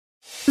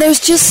There's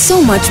just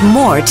so much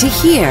more to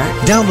hear.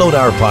 Download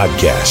our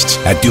podcasts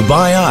at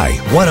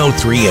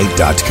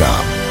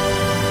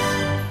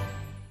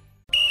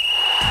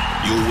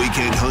DubaiI1038.com. Your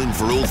weekend home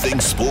for all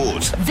things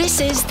sport. This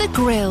is The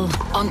Grill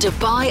on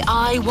Dubai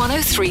Eye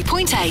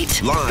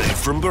 103.8. Live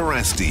from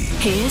Barasti.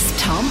 Here's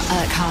Tom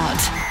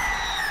Urquhart.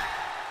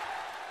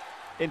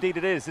 Indeed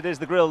it is. It is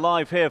The Grill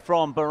live here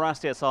from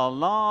Barasti. It's our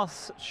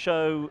last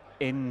show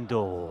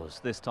indoors.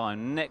 This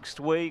time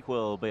next week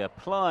we'll be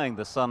applying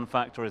the sun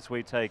factor as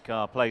we take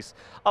our place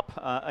up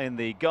in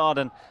the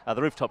garden,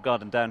 the rooftop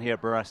garden down here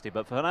at Barasti.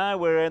 But for now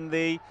we're in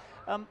the,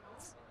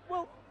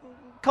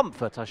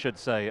 comfort, I should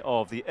say,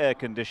 of the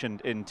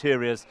air-conditioned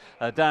interiors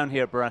down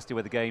here at Barasti,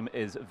 where the game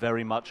is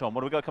very much on.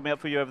 What have we got coming up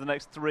for you over the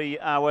next 3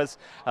 hours?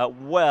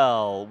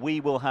 We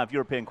will have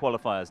European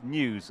qualifiers,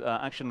 news,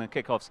 action and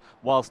kickoffs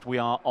whilst we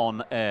are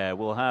on air.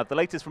 We'll have the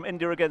latest from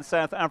India against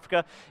South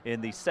Africa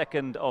in the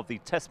second of the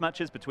test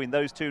matches between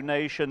those two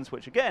nations,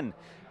 which again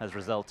has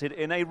resulted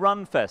in a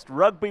run fest.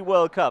 Rugby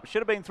World Cup.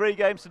 Should have been 3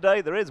 games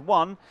today. There is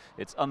one.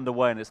 It's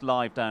underway and it's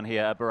live down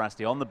here at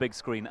Barasti on the big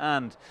screen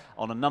and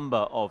on a number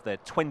of their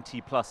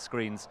 20+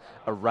 screens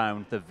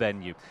around the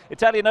venue.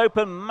 Italian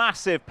Open,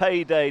 massive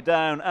payday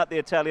down at the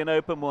Italian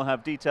Open. We'll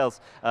have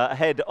details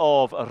ahead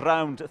of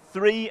round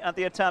 3 at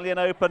the Italian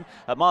Open.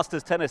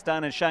 Masters tennis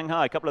down in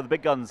Shanghai. A couple of the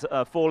big guns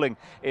falling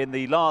in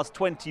the last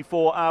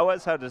 24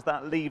 hours. How does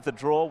that leave the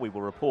draw? We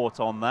will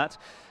report on that.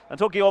 And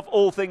talking of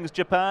all things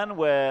Japan,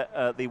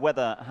 where the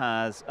weather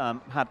has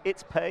had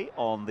its pay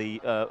on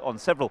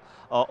several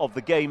of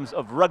the games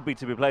of rugby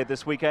to be played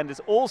this weekend, is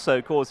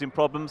also causing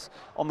problems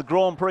on the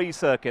Grand Prix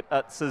circuit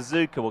at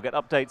Suzuka. We'll get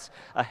updates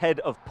ahead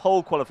of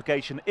pole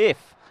qualification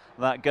if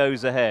that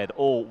goes ahead,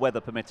 all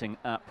weather permitting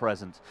at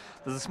present.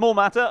 There's a small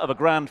matter of a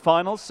grand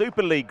final,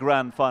 Super League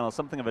grand final,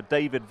 something of a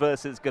David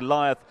versus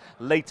Goliath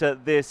later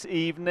this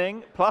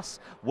evening. Plus,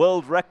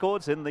 world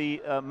records in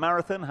the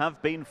marathon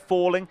have been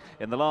falling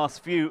in the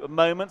last few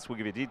moments. We'll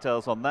give you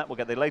details on that. We'll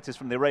get the latest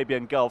from the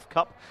Arabian Gulf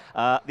Cup.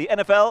 The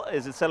NFL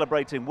is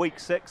celebrating week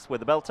 6 with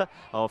the belter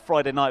of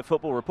Friday Night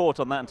Football. Report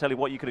on that and tell you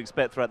what you could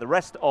expect throughout the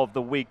rest of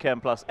the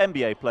weekend, plus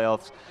NBA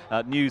playoffs,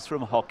 news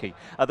from hockey.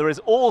 There is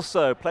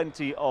also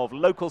plenty of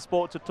local sport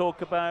to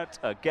talk about,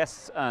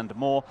 guests and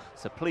more,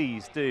 so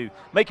please do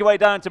make your way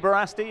down to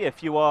Barasti.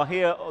 If you are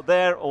here or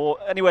there or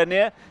anywhere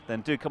near,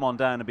 then do come on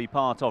down and be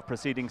part of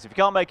proceedings. If you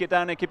can't make it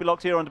down there, keep it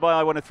locked here on Dubai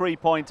Eye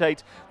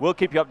 103.8. We'll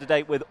keep you up to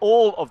date with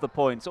all of the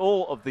points,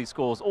 all of the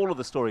scores, all of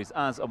the stories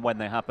as and when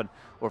they happen,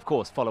 or of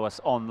course follow us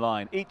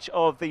online. Each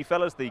of the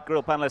fellows, the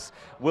grill panelists,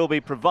 will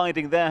be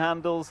providing their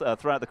handles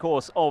throughout the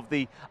course of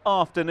the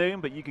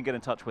afternoon, but you can get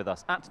in touch with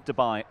us at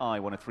Dubai Eye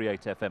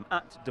 103.8 FM,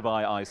 at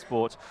Dubai Eye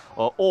Sport,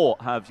 or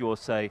have your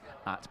say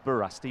at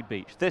Barasti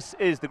Beach. This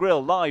is The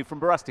Grill live from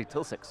Barasti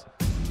till 6.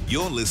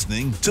 You're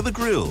listening to The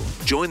Grill.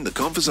 Join the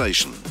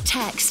conversation.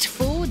 Text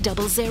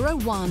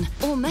 4001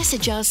 or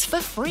message us for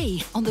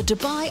free on the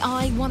Dubai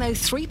Eye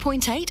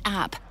 103.8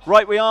 app.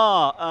 Right, we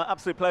are.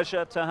 Absolute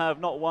pleasure to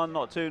have not 1,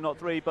 not 2, not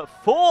 3, but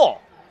 4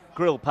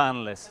 grill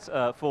panelists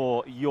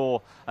for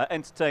your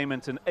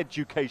entertainment and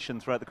education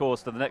throughout the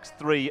course of the next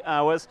 3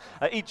 hours.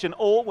 Each and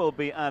all will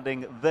be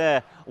adding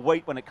their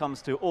weight when it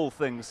comes to all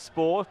things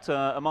sport.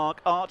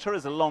 Marc Archer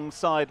is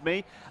alongside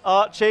me.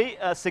 Archie,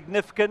 a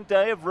significant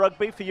day of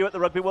rugby for you at the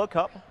Rugby World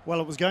Cup. Well,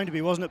 it was going to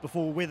be, wasn't it,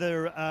 before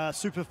weather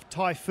super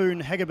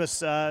typhoon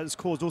Hagibis has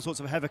caused all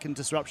sorts of havoc and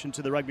disruption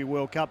to the Rugby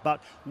World Cup,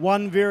 but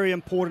one very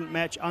important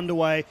match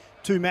underway.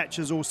 2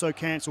 matches also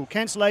cancelled.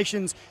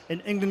 Cancellations in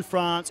England,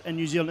 France and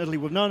New Zealand, Italy.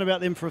 We've known about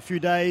them for a few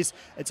days.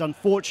 It's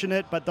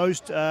unfortunate, but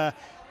those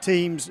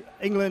teams,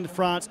 England,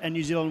 France and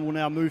New Zealand, will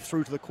now move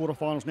through to the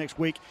quarterfinals next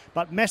week.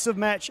 But massive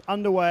match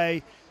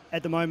underway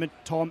at the moment,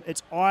 Tom.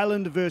 It's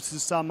Ireland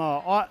versus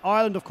Samoa.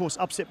 Ireland, of course,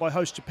 upset by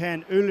host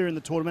Japan earlier in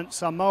the tournament.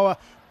 Samoa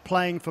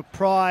playing for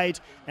pride,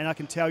 and I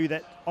can tell you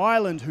that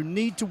Ireland, who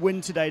need to win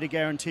today to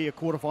guarantee a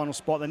quarterfinal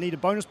spot, they need a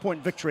bonus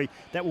point victory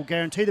that will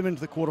guarantee them into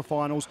the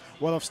quarterfinals.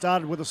 Well, they've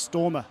started with a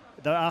stormer.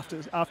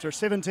 After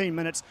 17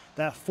 minutes,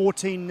 they're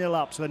 14-0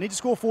 up. So they need to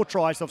score 4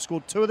 tries. They've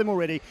scored 2 of them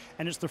already,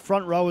 and it's the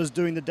front rowers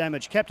doing the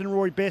damage. Captain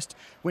Rory Best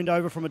went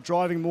over from a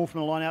driving maul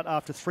from the line out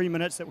after 3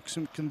 minutes. That was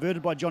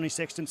converted by Johnny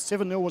Sexton.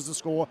 7-0 was the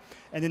score.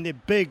 And then their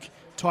big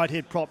tight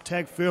head prop,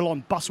 Tag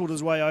Furlong, bustled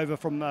his way over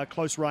from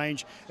close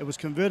range. It was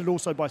converted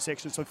also by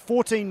Sexton. So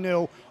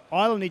 14-0.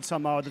 Ireland needs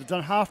Samoa. They've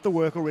done half the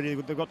work already.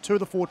 They've got 2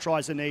 of the 4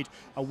 tries they need.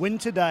 A win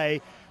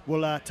today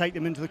will take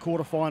them into the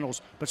quarterfinals.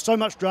 But so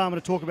much drama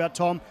to talk about,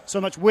 Tom. So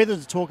much weather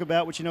to talk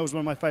about, which you know is one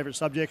of my favourite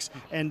subjects.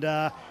 And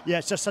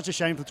it's just such a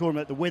shame for the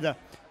tournament. The weather,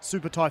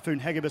 Super Typhoon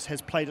Hagibis,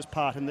 has played its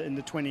part in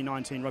the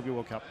 2019 Rugby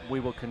World Cup. We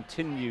will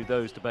continue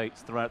those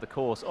debates throughout the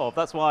course of.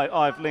 That's why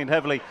I've leaned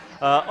heavily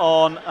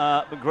on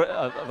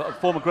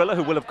former griller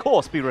who will, of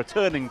course, be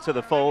returning to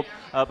the fold,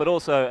 but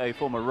also a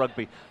former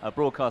rugby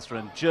broadcaster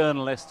and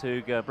journalist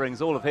who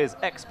brings all of his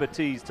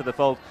expertise to the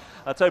fold.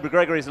 Toby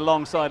Gregory is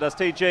alongside us.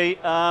 TG,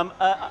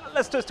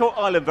 let's just talk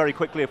Ireland very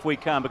quickly if we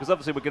can, because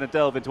obviously we're going to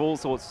delve into all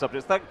sorts of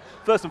subjects.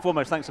 First and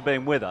foremost, thanks for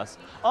being with us.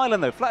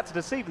 Ireland, though, flat to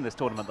deceive in this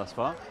tournament thus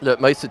far. Look,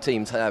 most of the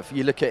teams have.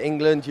 You look at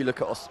England, you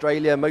look at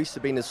Australia, most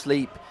have been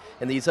asleep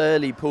in these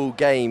early pool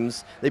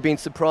games. They've been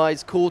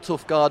surprised, caught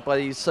off guard by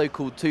these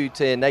so-called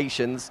two-tier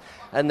nations,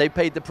 and they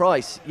paid the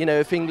price. You know,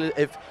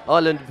 if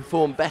Ireland had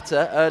performed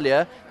better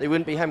earlier, they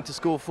wouldn't be having to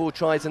score 4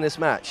 tries in this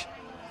match.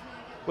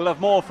 We'll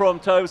have more from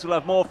Tobes, we'll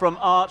have more from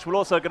Arch. We're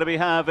also going to be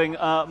having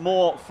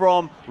more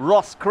from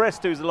Ross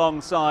Crist, who's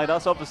alongside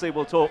us. Obviously,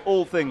 we'll talk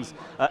all things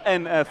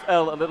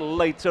NFL a little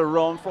later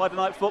on. Friday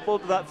night football,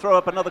 did that throw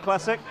up another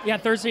classic? Yeah,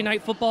 Thursday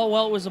night football,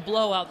 well, it was a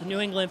blowout. The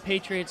New England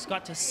Patriots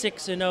got to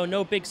 6-0.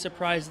 No big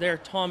surprise there.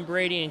 Tom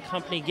Brady and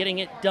company getting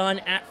it done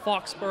at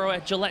Foxborough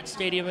at Gillette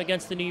Stadium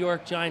against the New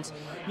York Giants.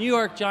 New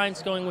York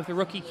Giants going with a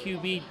rookie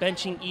QB,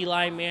 benching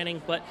Eli Manning,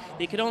 but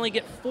they could only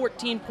get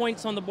 14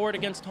 points on the board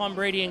against Tom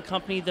Brady and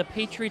company. The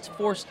Patriots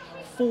forced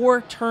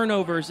 4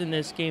 turnovers in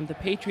this game. The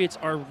Patriots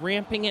are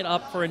ramping it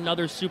up for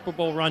another Super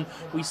Bowl run.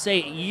 We say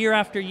it year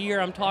after year.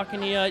 I'm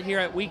talking to you here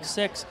at week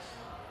 6.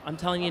 I'm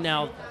telling you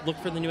now, look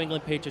for the New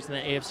England Patriots in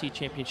the AFC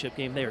Championship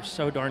game. They are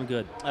so darn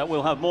good.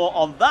 We'll have more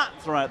on that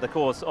throughout the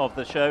course of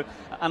the show.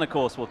 And, of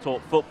course, we'll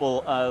talk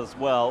football as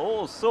well.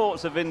 All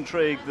sorts of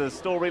intrigue. The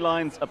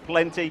storylines are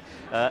plenty,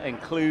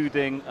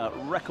 including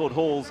record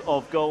hauls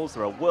of goals.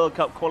 There are World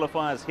Cup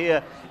qualifiers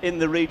here in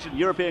the region,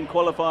 European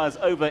qualifiers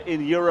over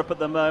in Europe at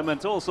the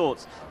moment, all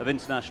sorts of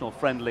international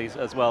friendlies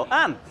as well.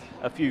 And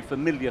a few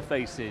familiar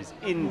faces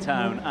in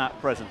town at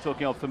present.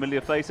 Talking of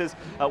familiar faces,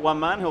 one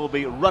man who will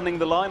be running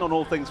the line on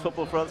all things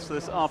football for us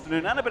this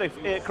afternoon, and a bit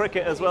of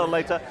cricket as well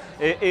later,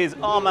 is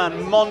our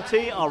man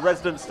Monty, our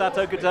resident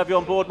stato. Good to have you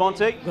on board,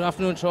 Monty. Good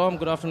afternoon, Tom.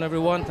 Good afternoon,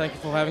 everyone. Thank you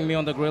for having me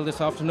on the grill this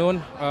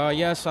afternoon.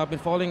 Yes, I've been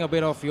following a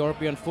bit of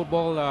European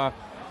football.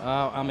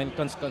 I mean,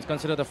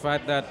 consider the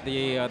fact that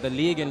the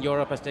league in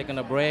Europe has taken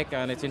a break,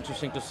 and it's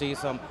interesting to see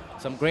some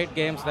great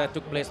games that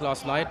took place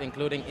last night,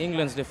 including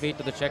England's defeat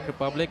to the Czech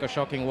Republic, a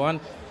shocking one.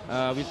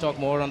 We'll talk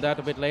more on that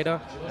a bit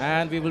later,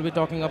 and we will be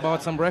talking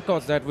about some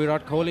records that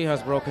Virat Kohli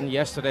has broken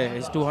yesterday.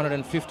 His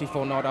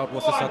 254 not out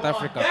versus South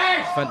Africa.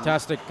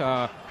 Fantastic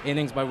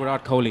innings by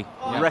Virat Kohli.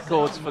 Yeah.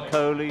 Records for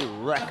Kohli,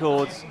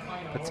 records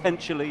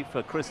potentially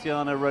for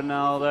Cristiano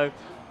Ronaldo.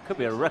 Could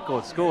be a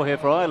record score here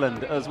for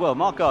Ireland as well.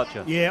 Marc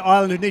Archer. Yeah,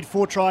 Ireland, who need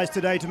 4 tries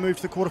today to move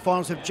to the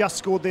quarterfinals, have just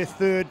scored their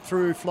 3rd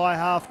through fly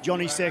half,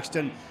 Johnny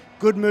Sexton.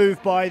 Good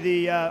move by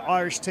the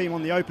Irish team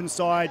on the open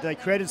side. They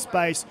created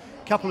space,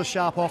 couple of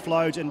sharp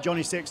offloads, and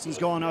Johnny Sexton's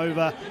gone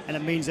over, and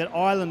it means that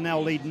Ireland now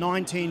lead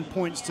 19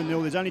 points to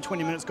 0. There's only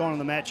 20 minutes gone on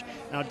the match,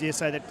 and I dare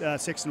say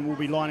that Sexton will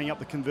be lining up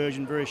the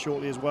conversion very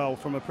shortly as well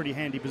from a pretty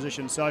handy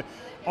position. So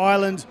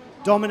Ireland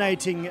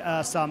dominating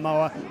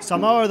Samoa.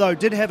 Samoa, though,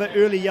 did have an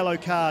early yellow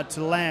card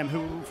to Lamb,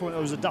 it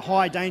was a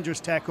high, dangerous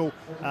tackle,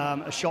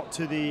 a shot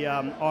to the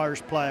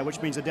Irish player,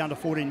 which means they're down to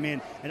 14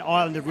 men, and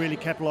Ireland have really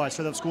capitalised.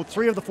 So they've scored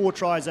 3 of the 4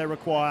 tries they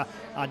require.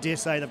 I dare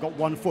say they've got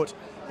 1 foot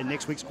in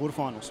next week's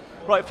quarterfinals.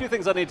 Right, a few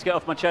things I need to get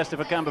off my chest if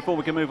I can before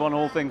we can move on to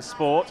all things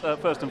sport.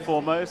 First and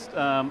foremost,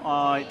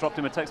 I dropped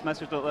him a text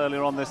message a little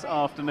earlier on this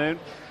afternoon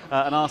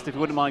and asked if he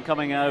wouldn't mind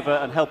coming over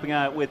and helping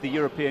out with the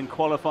European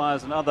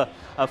qualifiers and other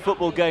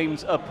football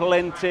games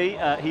aplenty.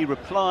 He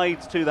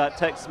replied to that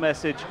text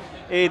message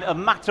in a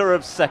matter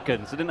of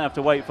seconds. I didn't have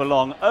to wait for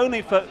long,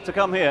 only to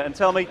come here and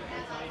tell me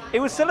he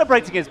was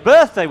celebrating his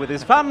birthday with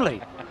his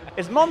family.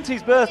 It's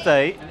Monty's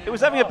birthday. He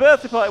was having a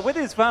birthday party with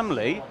his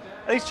family,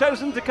 and he's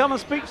chosen to come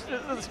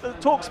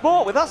and talk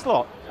sport with us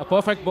lot. A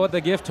perfect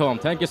birthday gift, Tom.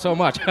 Thank you so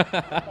much.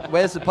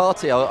 Where's the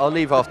party? I'll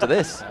leave after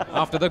this.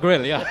 After the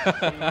grill, yeah.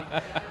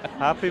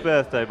 Happy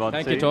birthday,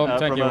 Monty. Thank you, Tom.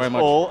 Thank you very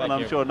much. All, and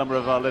I'm sure a number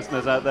of our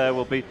listeners out there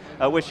will be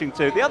wishing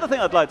to. The other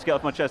thing I'd like to get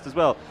off my chest as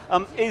well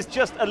is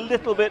just a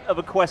little bit of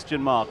a question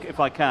mark,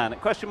 if I can. A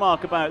question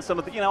mark about some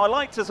of the, I'd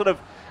like to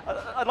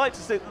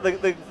see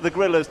the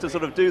grillers to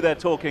sort of do their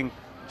talking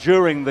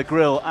during the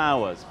grill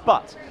hours.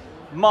 But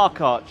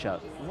Marc Archer,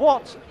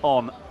 what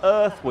on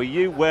earth were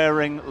you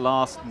wearing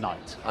last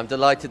night? I'm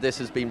delighted this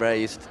has been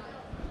raised.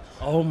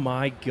 Oh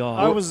my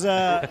God! I was.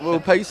 We'll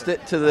post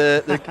it to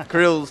the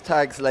grills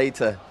tags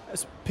later.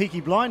 It's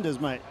Peaky Blinders,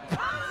 mate.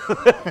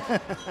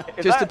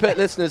 Just to put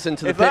listeners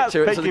into the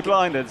picture. That's Peaky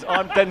Blinders.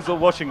 I'm Denzel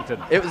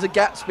Washington. It was a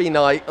Gatsby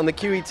night on the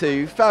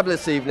QE2.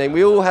 Fabulous evening.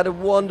 We all had a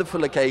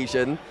wonderful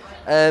occasion.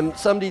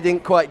 Somebody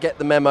didn't quite get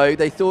the memo.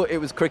 They thought it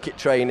was cricket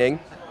training.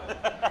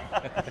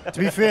 To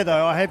be fair,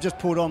 though, I have just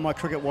pulled on my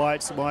cricket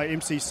whites, my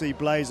MCC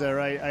blazer,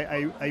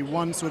 a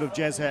one sort of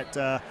jazz hat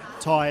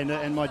tie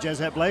and my jazz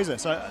hat blazer.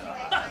 So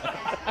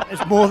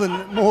It's more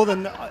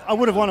than I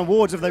would have won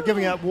awards if they're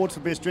giving out awards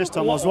for best dress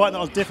time. I was right. That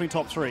was definitely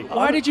top 3.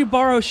 Why did you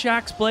borrow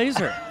Shaq's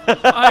blazer?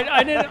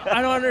 I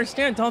don't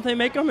understand. Don't they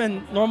make them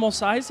in normal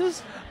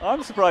sizes?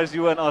 I'm surprised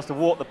you weren't asked to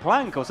walk the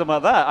plank or something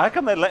like that. How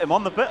come they let him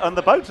on the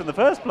boat in the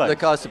first place?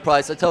 Look, I was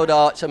surprised. I told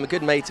Arch, I'm a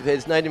good mate of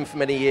his, known him for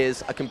many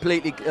years. I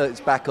completely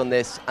his back on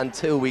this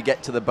until we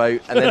get to the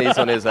boat, and then he's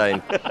on his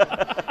own.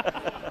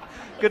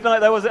 Good night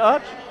there, was it,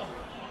 Arch?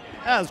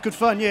 It was good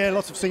fun, yeah.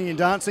 Lots of singing and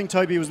dancing.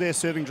 Toby was there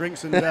serving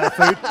drinks and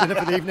food, dinner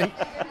for the evening.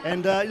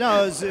 And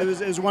it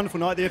was a wonderful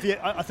night there.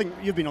 I think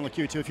you've been on the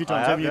Q2 a few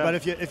times, haven't you? Yeah. But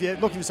if you're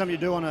looking for something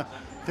to do on a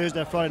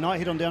Thursday or Friday night,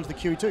 head on down to the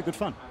Q2. Good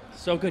fun.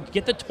 So good.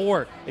 Get the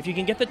tour. If you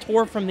can get the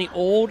tour from the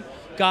old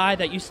guy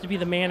that used to be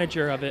the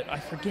manager of it, I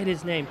forget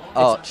his name.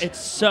 Arch.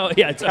 It's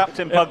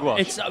Captain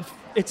Pugwash.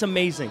 It's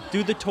amazing.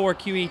 Do the tour,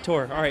 QE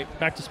tour. All right,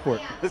 back to sport.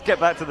 Let's get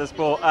back to the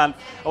sport, and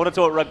I want to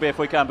talk rugby if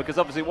we can, because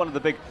obviously one of the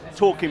big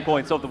talking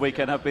points of the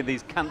weekend have been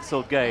these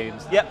cancelled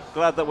games. Yep,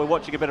 glad that we're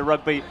watching a bit of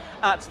rugby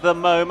at the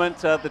moment.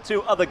 The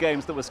 2 other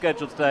games that were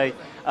scheduled today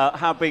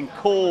have been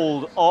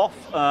called off.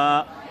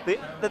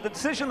 The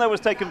decision, though,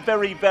 was taken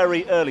very,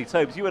 very early.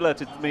 Tobes, you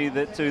alerted me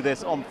to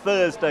this on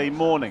Thursday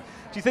morning.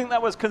 Do you think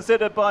that was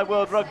considered by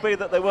World Rugby,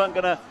 that they weren't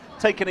going to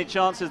take any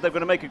chances, they're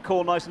going to make a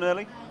call nice and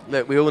early?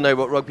 Look, we all know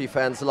what rugby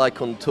fans are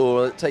like on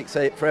tour. It takes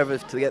forever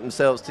to get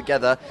themselves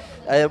together.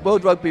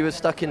 World Rugby was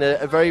stuck in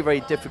a very,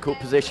 very difficult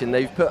position.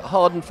 They've put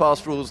hard and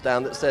fast rules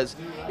down that says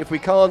if we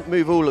can't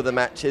move all of the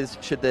matches,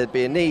 should there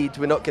be a need,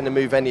 we're not going to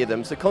move any of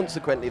them. So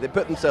consequently, they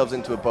put themselves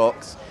into a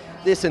box.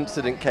 This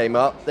incident came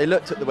up. They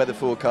looked at the weather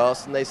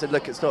forecast and they said,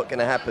 look, it's not going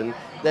to happen.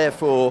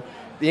 Therefore,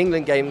 the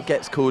England game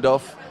gets called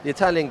off, the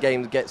Italian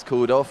game gets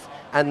called off,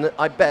 and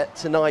I bet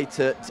tonight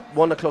at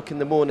 1 o'clock in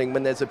the morning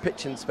when there's a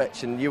pitch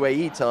inspection,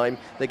 UAE time,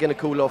 they're going to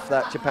call off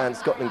that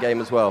Japan-Scotland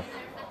game as well.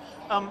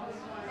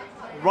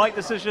 Right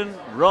decision,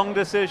 wrong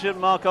decision?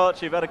 Marc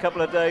Archer, you've had a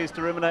couple of days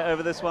to ruminate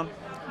over this one?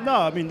 No,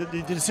 I mean,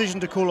 the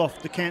decision to call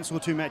off, to cancel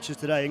the 2 matches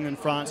today, England,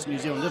 France, New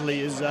Zealand, Italy,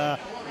 is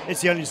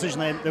it's the only decision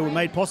they were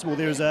made possible.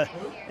 It's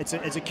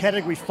a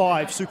Category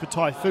 5 super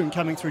typhoon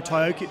coming through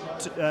Tokyo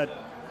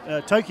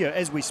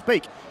as we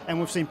speak, and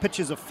we've seen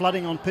pictures of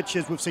flooding on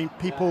pitches. We've seen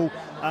people.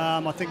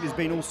 I think there's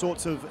been all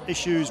sorts of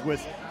issues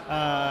with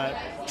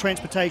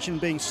transportation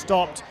being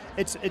stopped.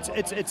 It's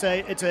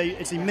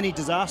a mini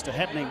disaster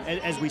happening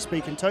as we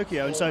speak in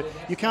Tokyo, and so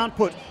you can't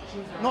put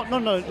not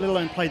let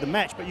alone play the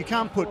match, but you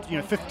can't put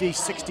 50,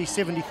 60,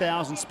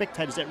 70,000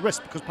 spectators at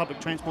risk because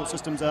public transport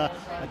systems are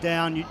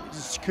down.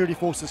 Security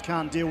forces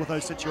can't deal with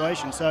those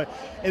situations. So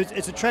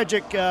it's a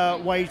tragic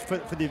way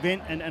for the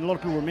event, and a lot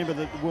of people remember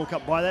the World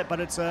Cup by that, but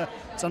it's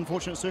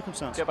unfortunate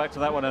circumstance. Get back to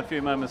that one in a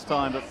few moments'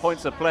 time, but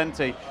points are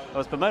plenty. I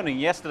was bemoaning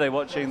yesterday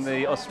watching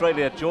the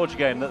Australia-Georgia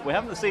game that we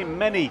haven't seen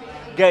many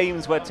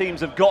games where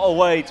teams have got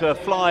away to a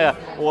flyer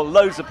or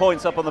loads of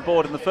points up on the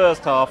board in the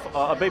first half.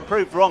 I've been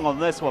proved wrong on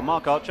this one.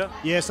 Marc Archer?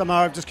 Yes,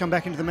 Amara have just come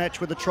back into the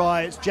match with a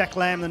try. It's Jack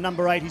Lamb, the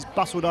number 8. He's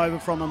bustled over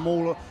from a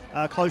maul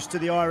close to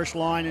the Irish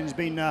line and has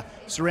been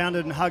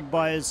surrounded and hugged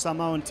by his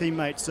Samoan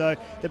teammates. So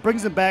that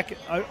brings them back.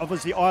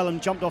 Obviously,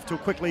 Ireland jumped off to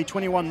it quickly,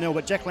 21-0,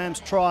 but Jack Lamb's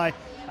try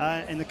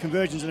and the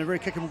conversion's in a very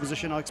kickable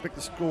position. I expect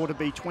the score to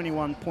be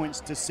 21 points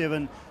to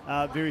 7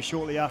 very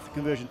shortly after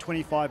conversion.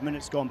 25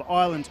 minutes gone, but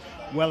Ireland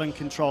well in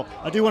control.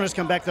 I do want to just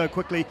come back though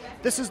quickly.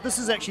 This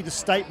is actually the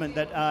statement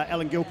that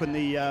Alan Gilpin,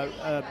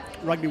 the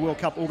Rugby World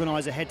Cup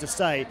organiser, had to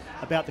say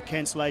about the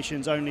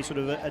cancellations only sort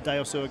of a day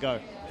or so ago.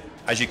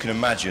 As you can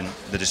imagine,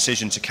 the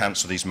decision to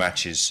cancel these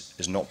matches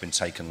has not been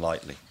taken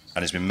lightly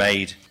and has been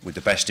made with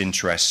the best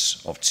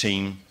interests of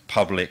team,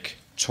 public,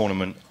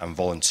 tournament and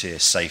volunteer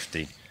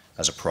safety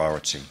as a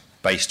priority,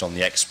 based on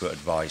the expert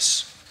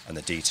advice and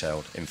the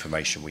detailed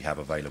information we have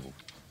available.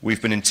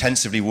 We've been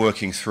intensively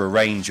working through a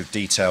range of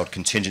detailed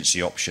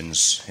contingency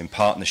options in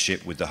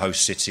partnership with the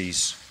host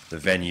cities, the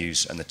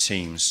venues and the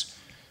teams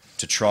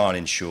to try and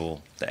ensure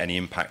that any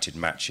impacted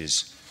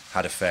matches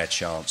had a fair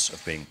chance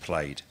of being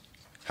played.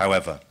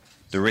 However,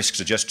 the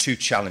risks are just too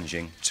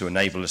challenging to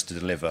enable us to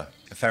deliver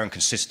a fair and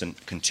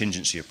consistent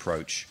contingency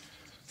approach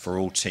for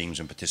all teams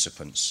and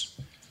participants,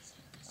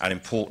 and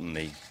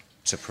importantly,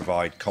 to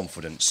provide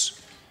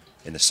confidence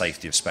in the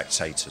safety of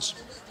spectators.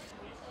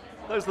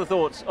 Those are the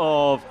thoughts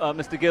of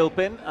Mr.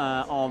 Gilpin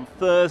on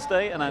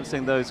Thursday,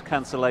 announcing those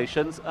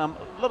cancellations.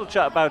 A lot of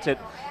chat about it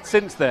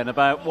since then,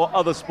 about what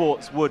other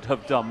sports would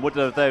have done. Would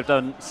they have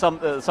done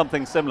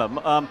something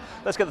similar?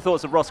 Let's get the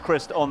thoughts of Ross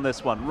Crist on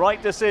this one.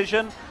 Right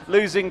decision,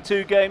 losing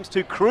 2 games,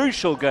 2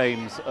 crucial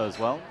games as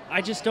well.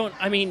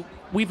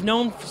 We've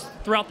known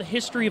throughout the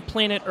history of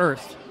planet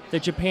Earth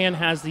that Japan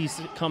has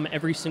these come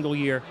every single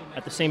year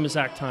at the same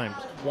exact time.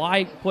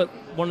 Why put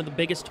one of the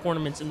biggest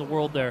tournaments in the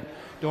world there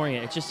during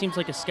it? It just seems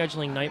like a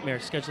scheduling nightmare,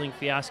 scheduling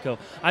fiasco.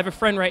 I have a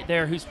friend right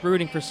there who's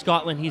rooting for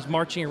Scotland. He's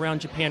marching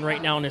around Japan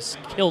right now in his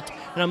kilt,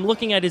 and I'm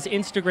looking at his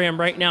Instagram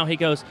right now. He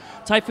goes,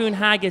 Typhoon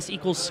Haggis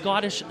equals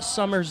Scottish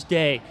Summer's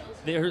Day.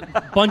 There's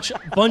a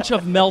bunch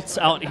of melts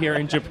out here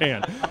in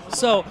Japan.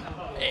 So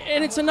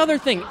And it's another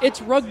thing.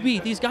 It's rugby.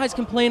 These guys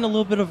can play in a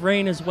little bit of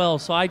rain as well.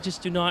 So I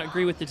just do not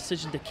agree with the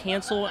decision to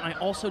cancel. And I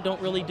also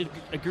don't really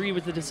agree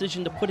with the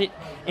decision to put it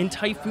in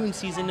typhoon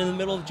season in the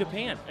middle of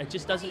Japan. It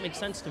just doesn't make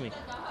sense to me.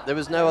 There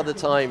was no other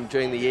time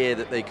during the year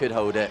that they could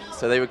hold it.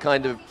 So they were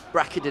kind of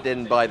bracketed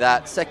in by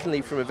that.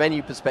 Secondly, from a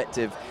venue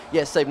perspective,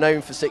 yes, they've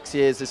known for 6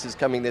 years this is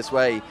coming this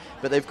way.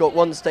 But they've got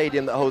one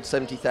stadium that holds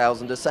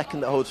 70,000, a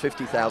second that holds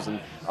 50,000.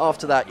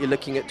 After that, you're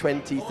looking at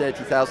 20,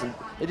 30,000.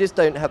 They just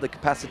don't have the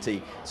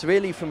capacity. So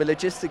really, from a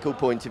logistical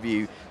point of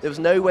view, there was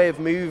no way of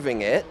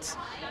moving it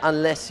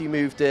unless you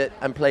moved it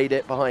and played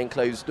it behind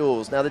closed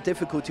doors. Now, the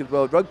difficulty with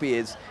World Rugby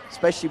is,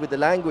 especially with the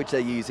language they're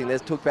using,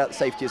 there's talk about the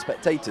safety of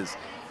spectators.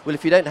 Well,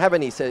 if you don't have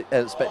any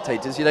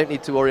spectators, you don't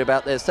need to worry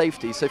about their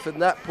safety. So from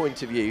that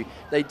point of view,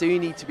 they do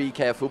need to be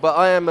careful. But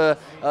I am a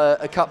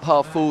cup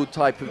half full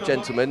type of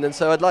gentleman, and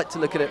so I'd like to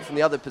look at it from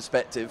the other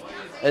perspective.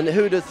 And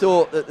who would have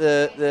thought that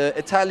the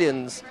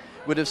Italians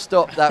would have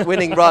stopped that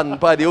winning run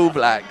by the All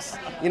Blacks?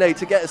 You know,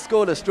 to get a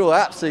scoreless draw,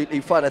 absolutely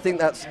fine. I think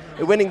that's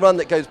a winning run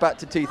that goes back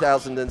to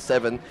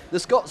 2007. The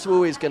Scots are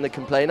always going to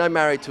complain. I'm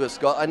married to a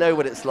Scot. I know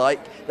what it's like.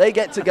 They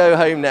get to go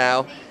home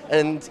now.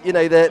 And, you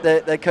know,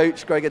 their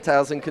coach, Greg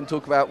Townsend, can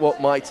talk about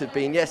what might have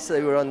been. Yes,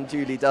 they were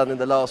unduly done in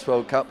the last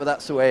World Cup, but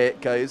that's the way it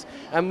goes.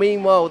 And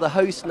meanwhile, the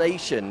host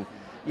nation,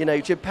 you know,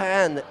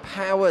 Japan,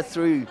 power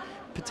through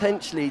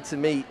potentially to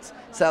meet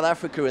South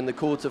Africa in the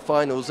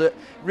quarterfinals,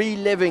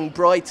 reliving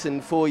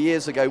Brighton 4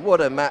 years ago.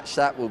 What a match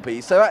that will be.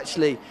 So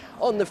actually,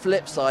 on the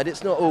flip side,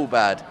 it's not all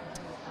bad.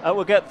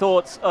 We'll get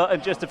thoughts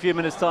in just a few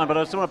minutes' time, but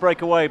I just want to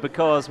break away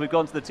because we've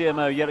gone to the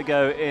TMO yet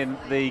ago in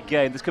the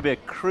game. This could be a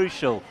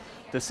crucial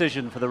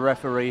decision for the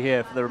referee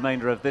here for the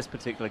remainder of this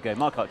particular game.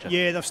 Marc Archer.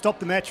 Yeah, they've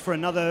stopped the match for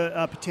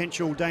another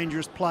potential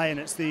dangerous play, and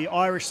it's the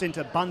Irish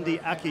centre Bundy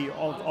Aki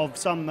of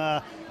some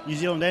New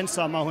Zealand and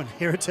Samoan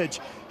heritage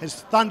has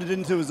thundered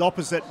into his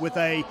opposite with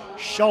a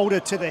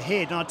shoulder to the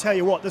head. And I tell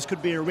you what, this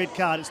could be a red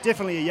card. It's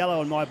definitely a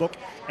yellow in my book,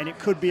 and it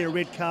could be a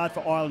red card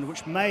for Ireland,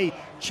 which may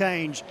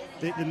change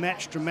the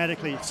match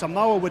dramatically.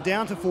 Samoa were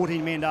down to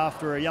 14 men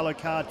after a yellow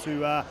card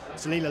to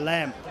Salila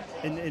Lamb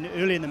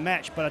early in the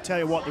match. But I tell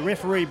you what, the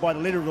referee, by the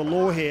letter of the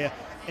law here,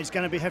 is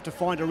going to have to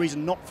find a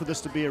reason not for this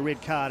to be a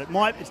red card.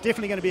 It's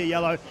definitely going to be a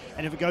yellow,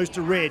 and if it goes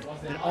to red,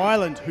 then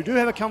Ireland, who do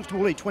have a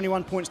comfortable lead,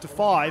 21 points to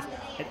 5,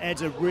 it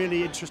adds a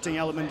really interesting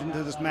element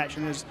into this match.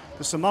 And as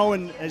the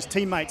Samoan, as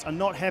teammates are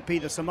not happy,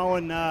 the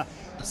Samoan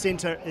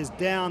centre is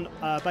down,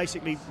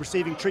 basically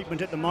receiving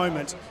treatment at the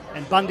moment,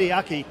 and Bundy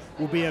Aki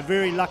will be a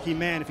very lucky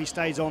man if he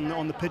stays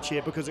on the pitch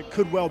here, because it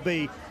could well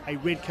be a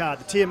red card.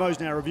 The TMO is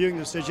now reviewing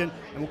the decision,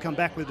 and we'll come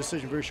back with a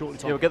decision very shortly.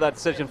 Yeah, we'll get that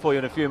decision for you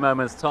in a few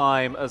moments'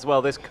 time as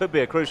well. This could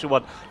be a crucial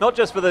one, not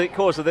just for the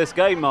course of this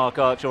game, Marc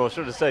Archer, or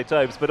should I say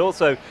Tobes, but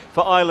also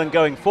for Ireland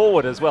going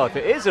forward as well. If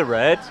it is a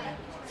red,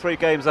 3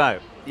 games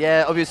out.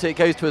 Yeah, obviously it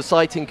goes to a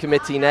citing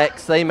committee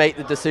next. They make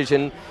the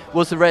decision.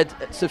 Was the red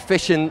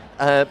sufficient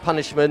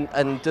punishment,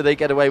 and do they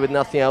get away with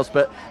nothing else?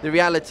 But the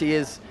reality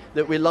is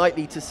that we're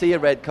likely to see a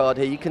red card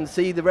here. You can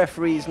see the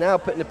referees now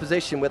put in a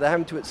position where they're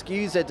having to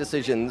excuse their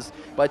decisions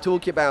by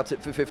talking about it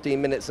for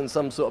 15 minutes and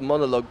some sort of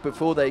monologue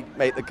before they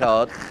make the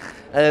card.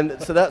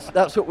 So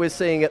that's what we're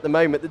seeing at the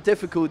moment. The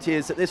difficulty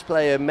is that this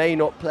player may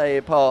not play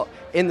a part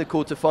in the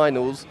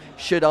quarterfinals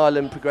should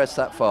Ireland progress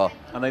that far.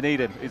 And they need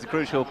him. He's a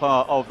crucial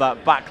part of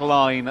that back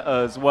line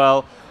as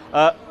well.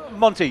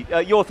 Monty,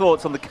 your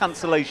thoughts on the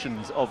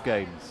cancellations of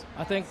games?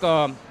 I think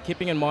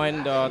keeping in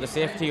mind the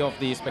safety of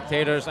the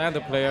spectators and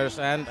the players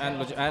and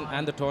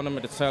the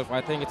tournament itself,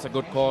 I think it's a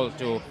good call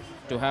to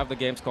have the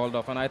games called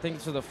off. And I think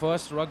this is the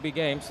first rugby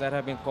games that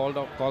have been called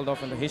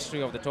off in the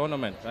history of the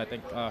tournament. I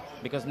think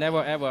because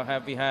never ever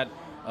have we had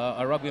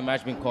a rugby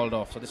match being called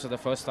off. So this is the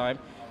first time.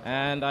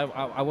 And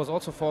I was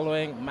also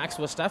following Max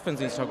Verstappen's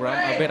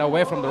Instagram, a bit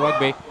away from the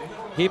rugby.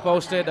 He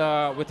posted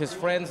with his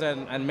friends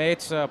and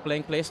mates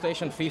playing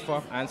PlayStation,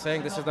 FIFA, and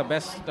saying this is the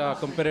best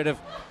competitive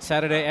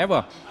Saturday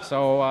ever.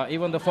 So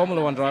even the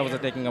Formula 1 drivers are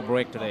taking a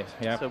break today.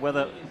 Yeah. So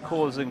weather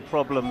causing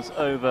problems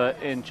over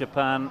in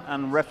Japan,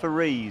 and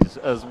referees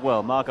as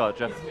well. Marc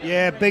Archer.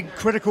 Yeah, big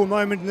critical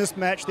moment in this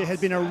match. There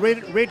had been a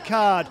red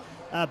card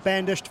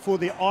bandished for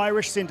the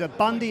Irish centre.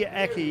 Bundy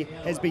Aki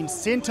has been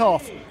sent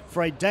off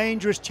for a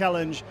dangerous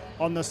challenge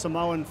on the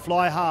Samoan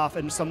fly half,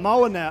 and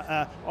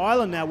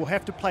Ireland now will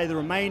have to play the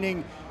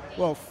remaining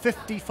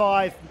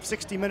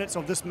 55-60 minutes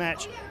of this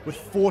match with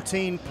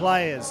 14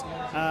 players.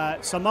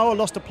 Samoa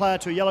lost a player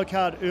to a yellow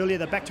card earlier.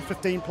 They're back to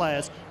 15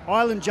 players.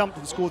 Ireland jumped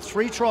and scored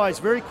 3 tries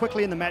very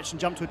quickly in the match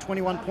and jumped to a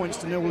 21 points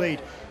to 0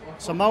 lead.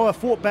 Samoa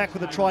fought back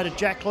with a try to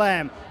Jack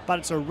Lamb, but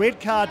it's a red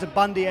card to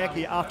Bundy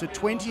Aki after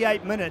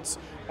 28 minutes.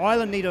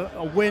 Ireland need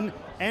a win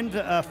and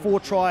 4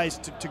 tries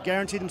to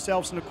guarantee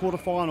themselves in the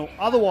quarterfinal.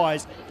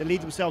 Otherwise, they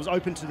leave themselves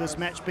open to this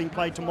match being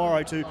played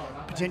tomorrow to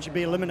potentially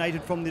be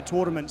eliminated from the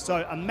tournament.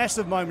 So a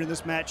massive moment in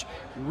this match.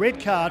 Red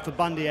card for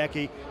Bundy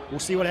Aki. We'll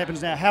see what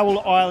happens now. How will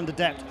Ireland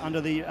adapt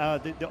under the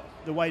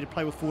way to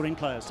play with 14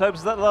 players? Tobes,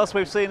 is that the last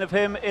we've seen of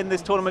him in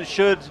this tournament?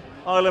 Should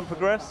Ireland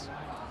progress?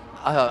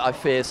 I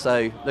fear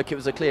so. Look, it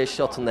was a clear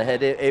shot on the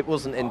head. It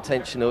wasn't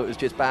intentional. It was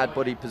just bad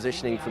body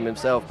positioning from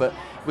himself. But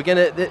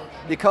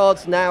the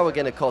cards now are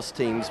going to cost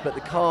teams, but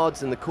the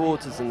cards in the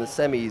quarters and the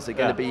semis are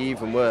going to be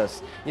even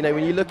worse. You know,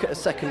 when you look at a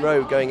second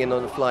row going in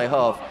on a fly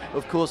half,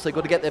 of course they've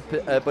got to get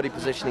their body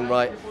positioning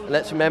right. And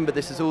let's remember,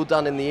 this is all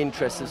done in the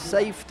interest of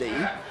safety.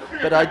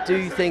 But I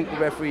do think the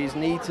referees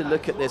need to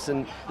look at this,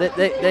 and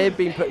they've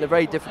been put in a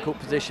very difficult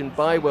position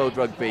by World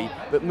Rugby.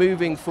 But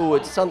moving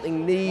forward,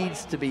 something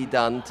needs to be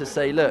done to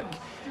say, look,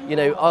 you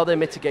know, are there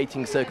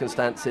mitigating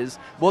circumstances?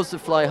 Was the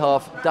fly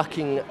half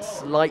ducking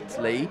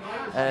slightly?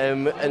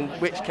 In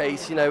which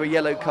case, you know, a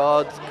yellow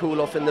card,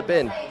 cool off in the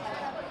bin.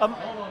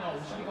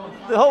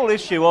 The whole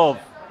issue of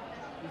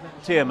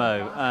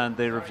TMO and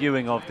the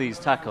reviewing of these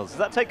tackles, is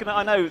that taken?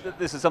 I know that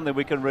this is something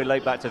we can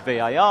relate back to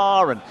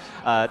VAR and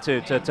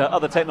to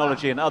other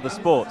technology and other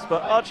sports,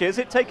 but Archie, is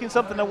it taking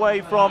something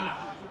away from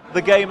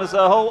the game as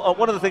a whole?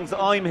 One of the things that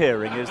I'm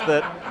hearing is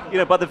that, you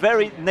know, by the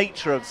very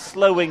nature of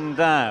slowing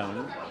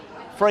down,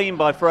 frame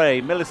by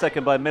frame,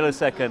 millisecond by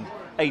millisecond,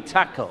 a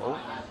tackle,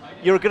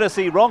 you're going to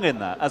see wrong in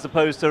that, as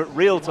opposed to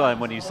real time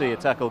when you see a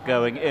tackle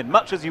going in,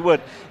 much as you would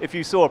if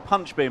you saw a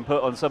punch being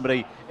put on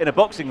somebody in a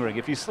boxing ring.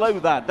 If you slow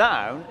that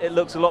down, it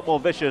looks a lot more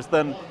vicious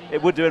than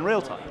it would do in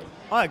real time.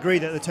 I agree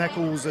that the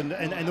tackles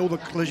and all the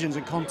collisions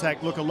and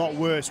contact look a lot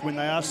worse when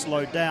they are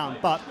slowed down,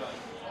 but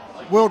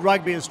World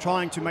Rugby is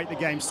trying to make the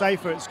game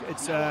safer. It's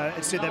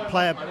said that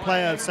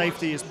player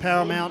safety is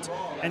paramount,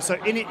 and so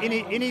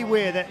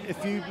anywhere that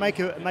if you make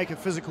a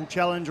physical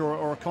challenge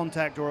or a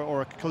contact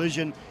or a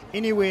collision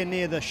anywhere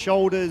near the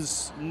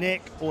shoulders,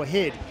 neck, or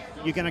head,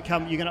 you're going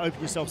to open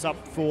yourselves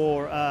up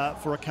for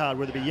a card,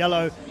 whether it be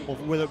yellow or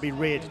whether it be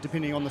red,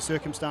 depending on the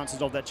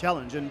circumstances of that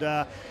challenge. And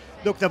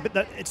look,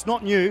 it's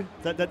not new.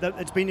 That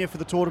it's been here for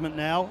the tournament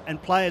now,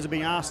 and players are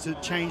being asked to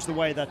change the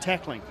way they're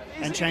tackling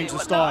and change the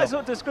style. No, I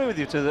sort of disagree with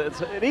you.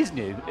 It is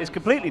new. It's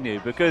completely new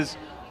because,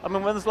 I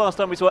mean, when was the last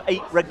time we saw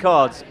 8 red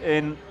cards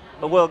in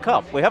a World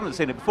Cup? We haven't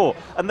seen it before,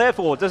 and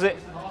therefore,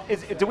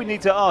 do we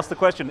need to ask the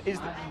question: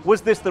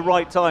 was this the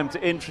right time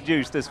to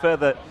introduce this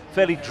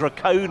fairly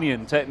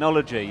draconian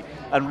technology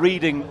and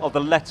reading of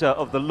the letter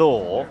of the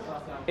law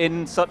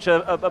in such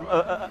a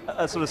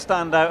sort of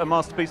standout, a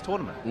masterpiece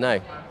tournament? No.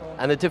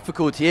 And the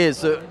difficulty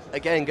is that,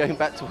 again, going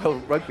back to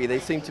World Rugby, they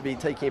seem to be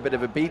taking a bit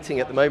of a beating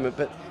at the moment,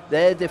 but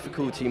their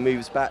difficulty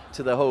moves back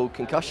to the whole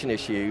concussion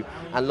issue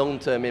and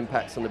long-term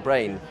impacts on the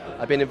brain.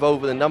 I've been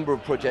involved with a number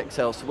of projects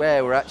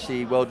elsewhere where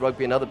actually World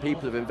Rugby and other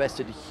people have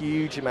invested a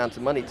huge amount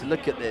of money to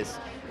look at this,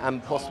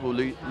 and possible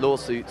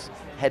lawsuits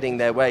heading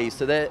their way.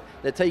 So they're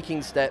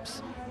taking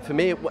steps. For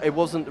me, it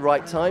wasn't the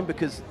right time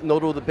because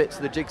not all the bits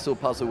of the jigsaw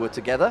puzzle were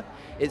together.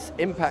 It's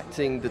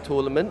impacting the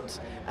tournament.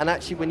 And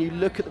actually, when you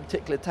look at the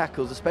particular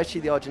tackles,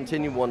 especially the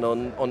Argentinian one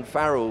on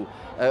Farrell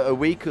a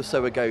week or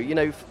so ago, you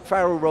know,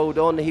 Farrell rolled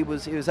on. He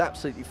was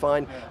absolutely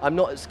fine. I'm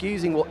not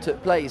excusing what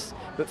took place,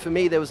 but for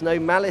me, there was no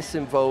malice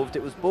involved.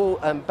 It was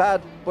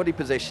bad body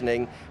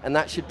positioning, and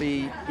that should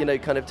be, you know,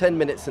 kind of 10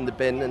 minutes in the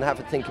bin and have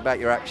a think about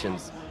your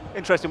actions.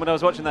 Interesting, when I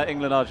was watching that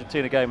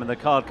England-Argentina game and the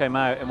card came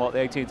out in, the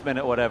 18th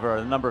minute or whatever,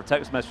 and the number of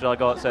text messages I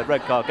got said,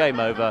 red card, game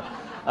over.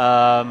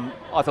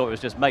 I thought it was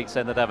just mates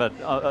saying they'd have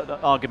an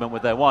argument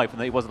with their wife and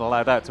that he wasn't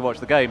allowed out to watch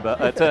the game, but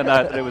it turned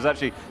out that it was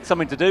actually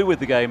something to do with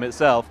the game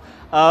itself.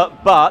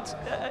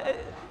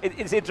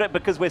 It's interesting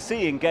because we're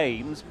seeing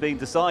games being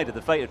decided,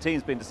 the fate of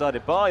teams being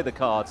decided by the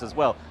cards as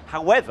well.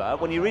 However,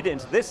 when you read it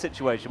into this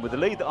situation, with the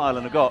lead that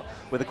Ireland have got,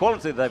 with the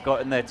quality that they've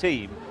got in their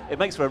team, it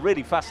makes for a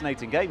really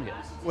fascinating game here.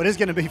 Well, it is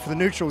going to be, for the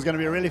neutrals, going to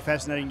be a really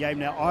fascinating game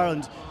now.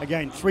 Ireland,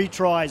 again, 3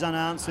 tries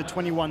unanswered,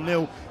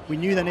 21-0. We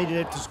knew they needed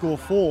it to score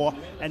 4,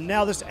 and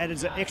now this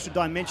adds an extra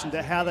dimension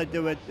to how they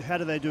do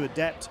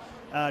adapt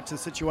to the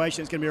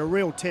situation. It's going to be a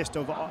real test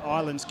of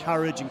Ireland's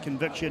courage and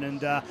conviction,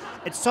 and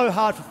it's so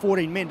hard for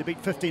 14 men to beat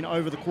 15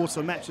 over the course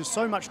of a match. There's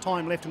so much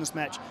time left in this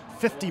match,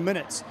 50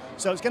 minutes.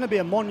 So it's going to be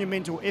a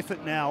monumental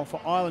effort now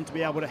for Ireland to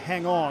be able to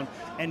hang on,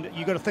 and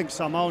you've got to think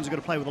Samoans are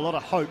going to play with a lot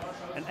of hope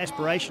and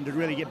aspiration to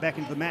really get back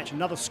into the match.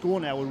 Another score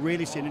now will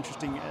really see an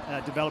interesting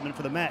development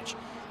for the match.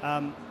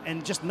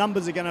 And just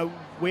numbers are going to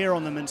wear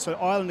on them, and so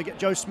Ireland, to get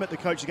Joe Smith, the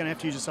coach, is going to have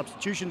to use the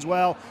substitutions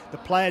well. The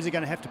players are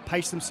going to have to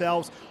pace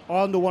themselves.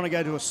 Ireland will want to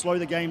go to slow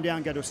the game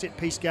down, go to a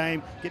set-piece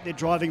game, get their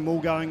driving maul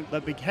going.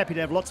 They'll be happy to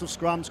have lots of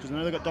scrums because they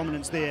know they've got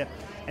dominance there,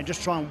 and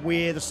just try and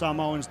wear the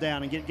Samoans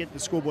down and get the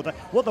scoreboard.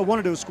 What they want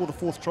to do is score the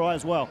 4th try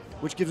as well,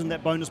 which gives them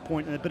that bonus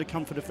point and a bit of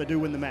comfort if they do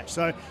win the match.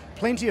 So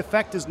plenty of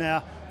factors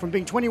now. From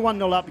being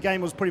 21-0 up, the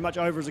game was pretty much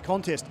over as a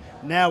contest.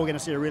 Now we're going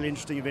to see a really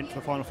interesting event for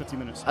the final 50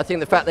 minutes. I think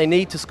the fact they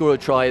need to score a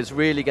try is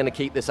really going to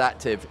keep this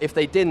active. If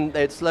they didn't,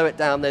 they'd slow it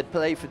down, they'd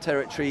play for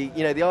territory.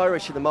 You know, the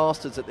Irish are the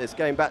masters at this,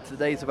 going back to the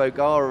days of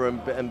O'Gara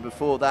and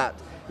before that.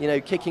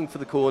 kicking for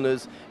the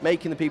corners,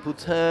 making the people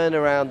turn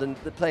around and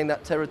playing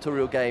that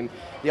territorial game.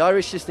 The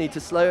Irish just need to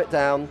slow it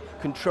down,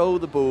 control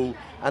the ball,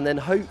 and then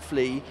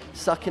hopefully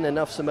suck in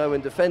enough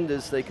Samoan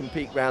defenders so they can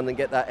peek round and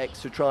get that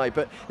extra try.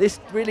 But this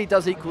really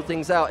does equal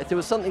things out. If there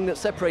was something that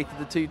separated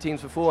the two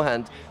teams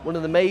beforehand, one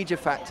of the major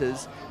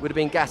factors would have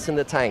been gas in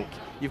the tank.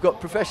 You've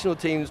got professional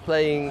teams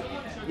playing,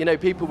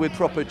 people with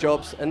proper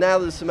jobs, and now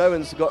the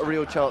Samoans have got a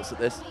real chance at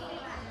this.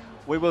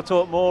 We will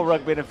talk more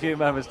rugby in a few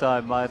moments'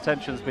 time. My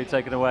attention's been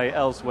taken away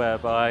elsewhere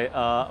by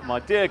my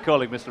dear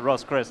colleague, Mr.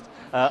 Ross Crist,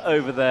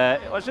 over there.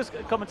 I was just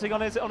commenting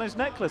on his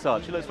necklace,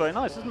 Arch. He looks very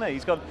nice, doesn't he?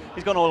 He's gone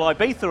all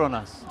Ibiza on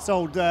us.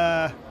 Sold.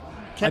 I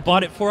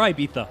bought it for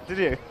Ibiza. Did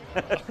you?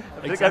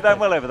 Did it go down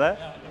well over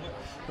there?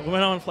 It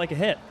went on like a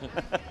hit.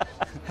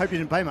 Hope you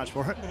didn't pay much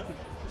for it.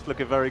 It's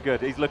looking very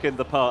good. He's looking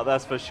the part,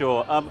 that's for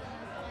sure.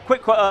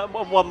 Quick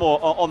one more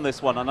on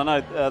this one, and I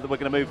know that we're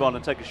going to move on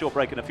and take a short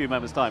break in a few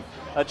moments' time.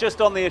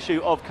 Just on the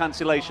issue of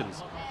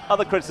cancellations.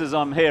 Other criticism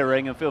I'm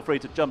hearing, and feel free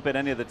to jump in,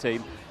 any of the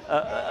team.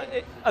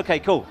 Okay,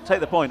 cool. Take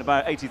the point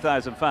about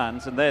 80,000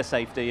 fans and their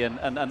safety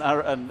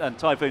and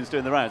Typhoons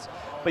doing the rounds.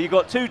 But you've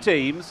got two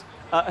teams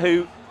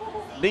who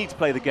need to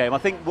play the game. I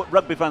think what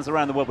rugby fans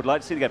around the world would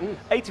like to see the game.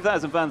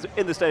 80,000 fans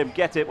in the stadium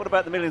get it. What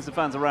about the millions of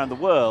fans around the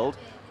world?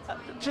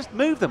 Just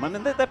move them. I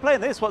mean, they're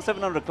playing this,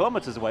 700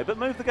 kilometres away, but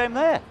move the game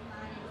there.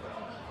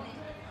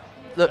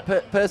 Look,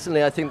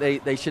 personally, I think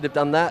they should have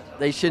done that.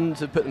 They shouldn't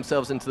have put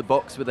themselves into the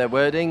box with their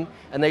wording,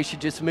 and they should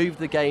just move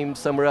the game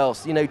somewhere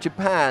else.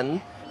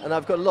 Japan, and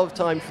I've got a lot of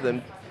time for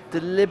them,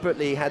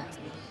 deliberately had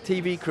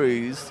TV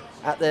crews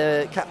at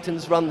their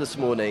captain's run this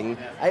morning.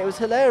 It was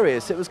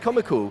hilarious. It was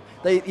comical.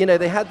 They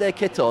had their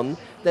kit on.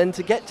 Then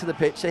to get to the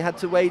pitch, they had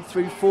to wade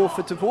through 4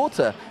 foot of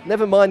water.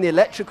 Never mind the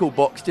electrical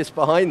box just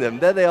behind them.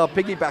 There they are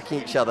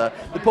piggybacking each other.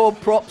 The poor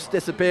props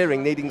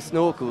disappearing, needing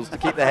snorkels to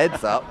keep their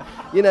heads up.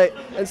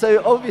 And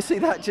so obviously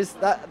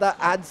that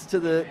adds to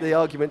the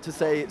argument to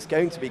say it's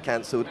going to be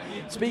cancelled.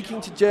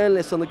 Speaking to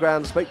journalists on the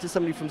ground, spoke to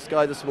somebody from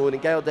Sky this morning,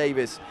 Gail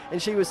Davis, and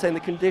she was saying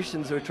the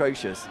conditions are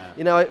atrocious.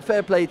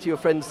 Fair play to your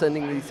friends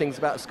sending these things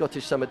about a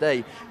Scottish summer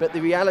day, but the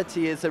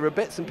reality is there are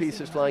bits and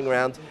pieces flying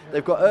around.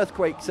 They've got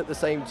earthquakes at the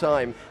same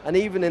time, and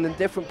even in a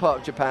different part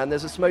of Japan,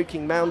 there's a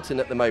smoking mountain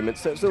at the moment,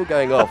 so it's all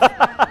going off.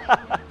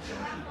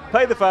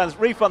 Pay the fans,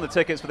 refund the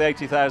tickets for the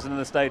 80,000 in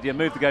the stadium,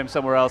 move the game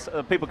somewhere else.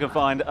 People can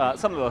find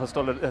some of the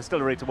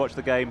hostelry to watch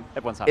the game.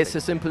 Everyone's happy. It's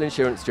a simple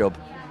insurance job.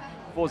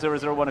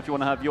 4001 if you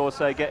want to have your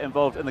say, get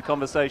involved in the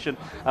conversation.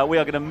 We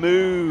are going to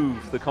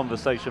move the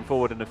conversation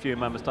forward in a few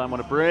moments' time. I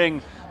want to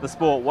bring the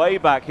sport way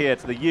back here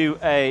to the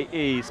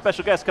UAE.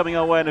 Special guest coming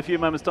our way in a few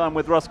moments' time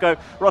with Roscoe.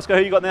 Roscoe,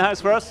 who you got in the house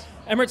for us?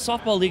 Emirates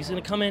Softball League is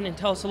going to come in and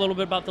tell us a little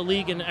bit about the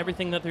league and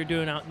everything that they're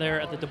doing out there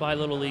at the Dubai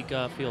Little League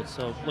field.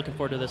 So looking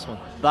forward to this one.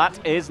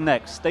 That is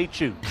next. Stay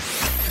tuned.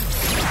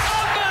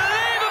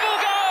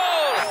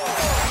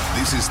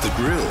 This is The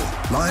Grill,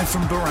 live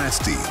from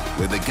Barasti,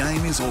 where the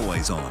game is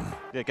always on.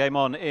 Yeah, game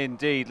on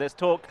indeed. Let's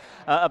talk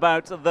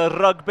about the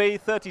rugby.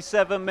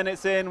 37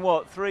 minutes in,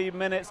 2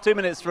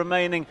 minutes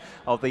remaining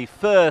of the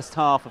first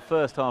half. A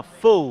first half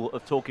full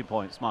of talking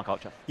points. Marc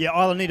Archer. Yeah,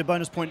 Ireland need a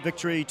bonus point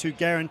victory to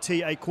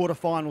guarantee a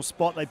quarter-final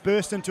spot. They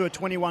burst into a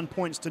 21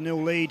 points to 0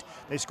 lead.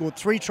 They scored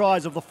 3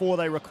 tries of the 4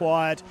 they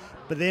required,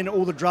 but then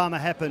all the drama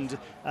happened.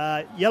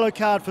 Yellow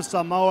card for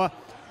Samoa.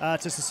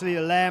 To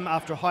Cecilia Lamb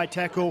after a high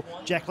tackle.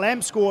 Jack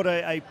Lamb scored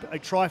a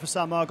try for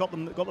Samoa, got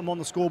them on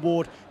the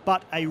scoreboard,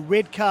 but a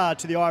red card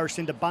to the Irish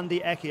centre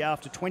Bundy Aki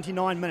after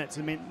 29 minutes.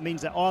 It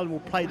means that Ireland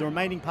will play the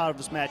remaining part of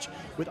this match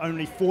with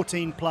only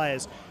 14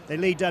 players. They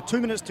lead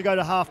 2 minutes to go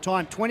to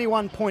half-time,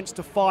 21 points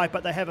to 5,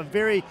 but they have a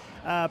very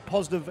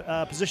positive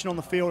position on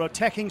the field.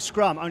 Attacking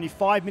scrum, only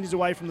 5 minutes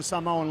away from the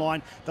Samoan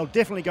line. They'll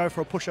definitely go for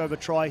a pushover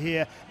try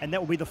here, and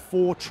that will be the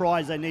 4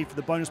 tries they need for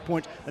the bonus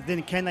point. But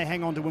then can they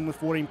hang on to win with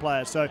 14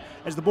 players? So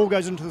as the ball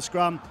goes into the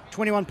scrum,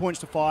 21 points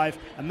to 5,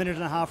 a minute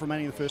and a half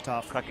remaining in the first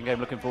half. Cracking game,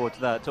 looking forward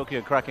to that. Talking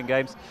of cracking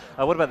games,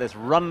 what about this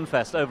run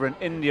fest over in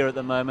India at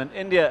the moment?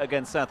 India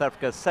against South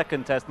Africa's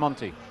second test.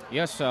 Monty.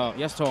 Yes,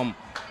 Tom.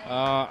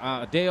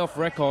 A day of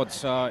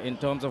records in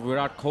terms of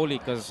Virat Kohli,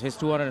 because his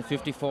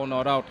 254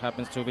 not out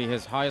happens to be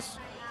his highest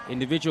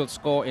individual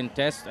score in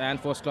Test and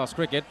first-class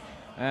cricket.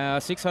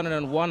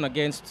 601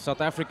 against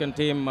South African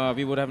team.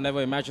 We would have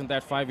never imagined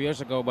that 5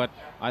 years ago, but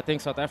I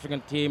think South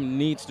African team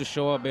needs to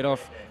show a bit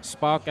of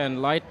spark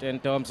and light in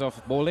terms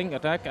of bowling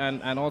attack,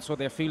 and also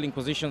their fielding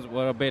positions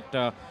were a bit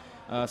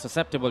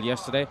susceptible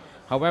yesterday.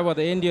 However,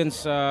 the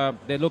Indians,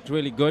 they looked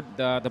really good.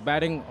 The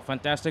batting,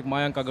 fantastic.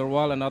 Mayank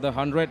Agarwal, another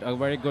 100, a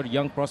very good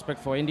young prospect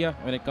for India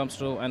when it comes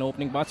to an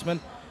opening batsman.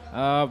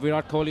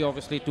 Virat Kohli,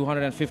 obviously,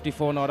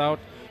 254 not out.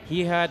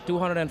 He had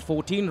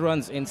 214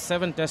 runs in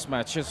 7 test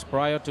matches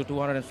prior to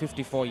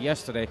 254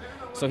 yesterday.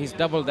 So he's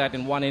doubled that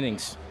in 1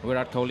 innings,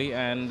 Virat Kohli.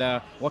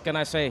 And what can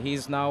I say?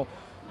 He's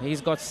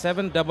got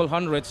 7 double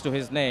hundreds to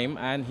his name,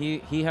 and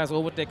he has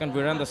overtaken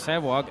Virendra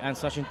Sehwag and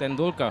Sachin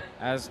Tendulkar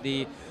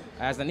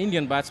as an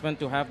Indian batsman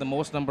to have the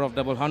most number of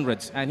double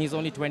hundreds. And he's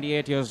only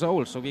 28 years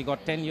old, so we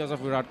got 10 years of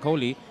Virat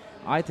Kohli.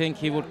 I think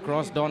he would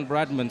cross Don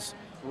Bradman's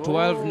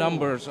 12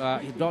 numbers.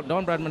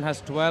 Don Bradman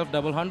has 12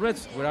 double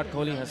hundreds. Virat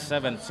Kohli has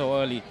 7 so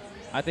early.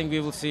 I think we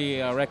will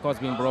see records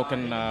being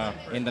broken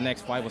in the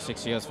next 5 or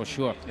 6 years for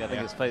sure. Yeah, I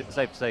think it's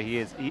safe to say he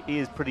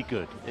is pretty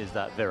good, is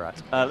that Virat.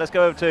 Let's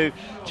go over to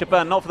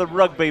Japan, not for the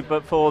rugby,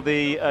 but for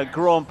the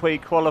Grand Prix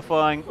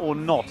qualifying or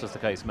not, as the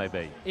case may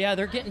be. Yeah,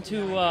 they're getting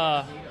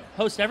to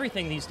host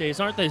everything these days,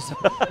 aren't they?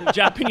 The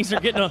Japanese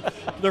are getting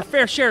their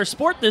fair share of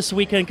sport this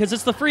weekend because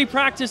it's the free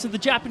practice of the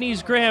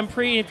Japanese Grand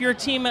Prix. If you're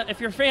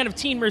a fan of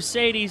Team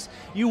Mercedes,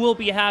 you will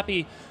be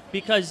happy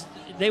because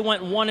they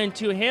went 1 and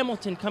 2.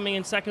 Hamilton coming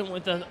in second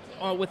with a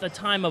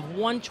time of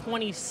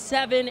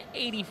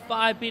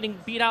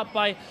 1:27.85, beat out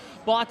by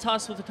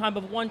Bottas with a time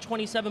of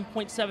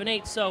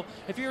 1:27.78. So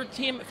if you're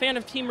a fan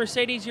of Team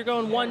Mercedes, you're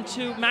going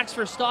 1-2. Max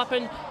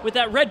Verstappen with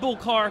that Red Bull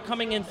car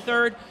coming in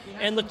third,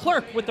 and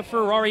Leclerc with the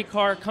Ferrari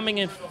car coming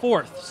in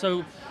fourth.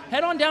 So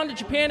head on down to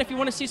Japan if you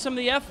want to see some of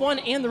the F1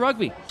 and the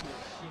rugby.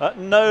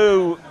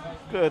 No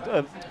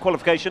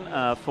qualification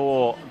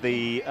for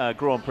the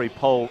Grand Prix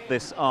pole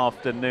this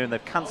afternoon.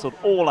 They've cancelled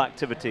all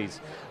activities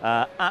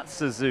at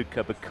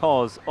Suzuka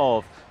because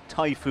of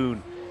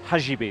Typhoon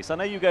Hagibis. I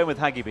know you're going with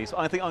Hagibis.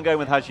 I think I'm going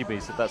with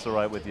Hagibis, if that's all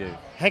right with you.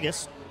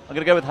 Haggis. I'm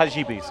going to go with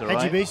Hagibis, all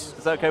right? Hagibis.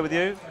 Is that okay with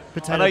you?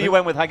 Potato, I know you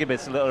went with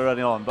Hagibis a little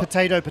early on. But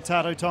potato,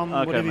 Tom,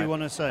 okay, whatever mate. you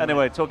want to say.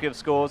 Anyway, mate. talking of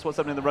scores, what's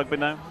happening in the rugby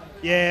now?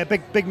 Yeah,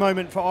 big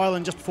moment for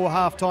Ireland just before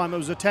half-time. It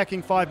was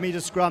attacking 5-metre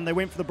scrum. They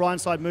went for the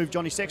blindside move.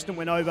 Johnny Sexton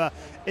went over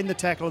in the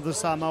tackle of the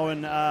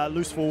Samoan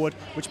loose forward,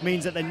 which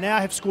means that they now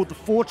have scored the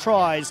 4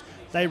 tries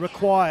they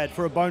required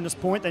for a bonus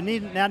point. They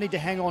now need to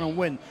hang on and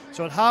win.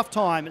 So at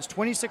half-time, it's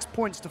 26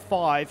 points to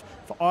 5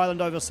 for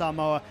Ireland over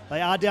Samoa. They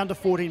are down to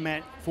 14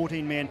 men.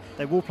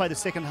 They will play the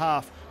second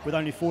half with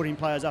only 14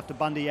 players after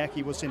Bundy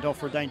Aki was sent off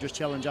for a dangerous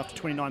challenge after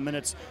 29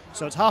 minutes.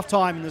 So it's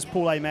half-time in this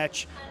Pool A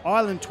match.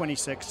 Ireland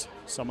 26,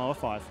 Samoa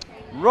 5.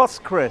 Ross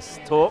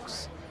Crist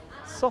talks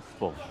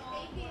softball.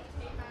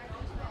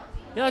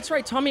 Yeah, that's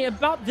right, Tommy.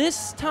 About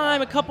this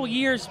time, a couple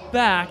years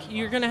back,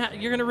 you're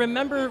gonna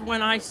remember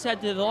when I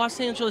said that the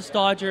Los Angeles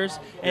Dodgers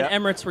and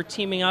Emirates were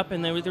teaming up,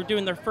 and they were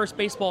doing their first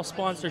baseball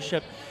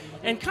sponsorship,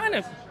 and kind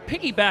of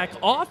piggyback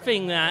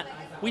offing that.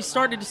 We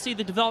started to see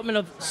the development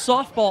of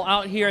softball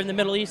out here in the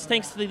Middle East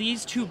thanks to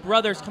these two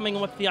brothers coming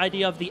up with the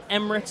idea of the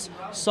Emirates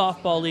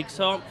Softball League.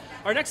 So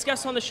our next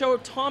guests on the show,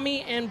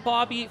 Tommy and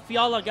Bobby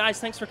Fiala. Guys,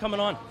 thanks for coming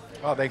on.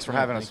 Oh, thanks for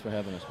having us.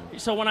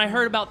 So when I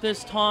heard about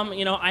this, Tom,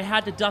 I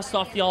had to dust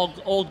off the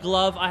old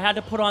glove. I had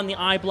to put on the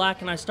eye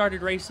black, and I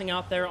started racing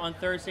out there on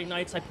Thursday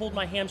nights. I pulled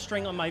my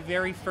hamstring on my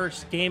very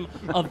first game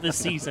of the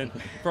season.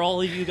 For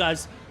all of you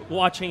guys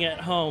watching at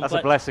home. That's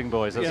a blessing,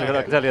 boys. I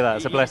can tell you that.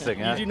 It's a blessing.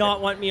 You do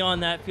not want me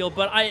on that field,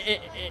 but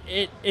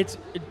it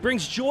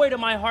brings joy to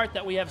my heart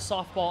that we have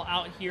softball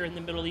out here in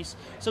the Middle East.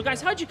 So,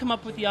 guys, how'd you come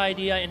up with the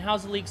idea, and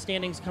how's the league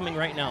standings coming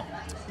right now?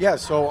 Yeah,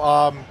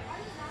 so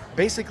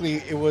basically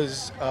it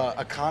was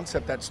a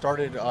concept that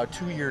started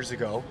 2 years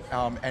ago,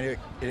 and it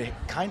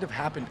kind of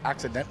happened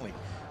accidentally.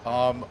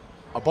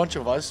 A bunch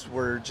of us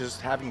were just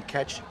having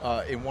catch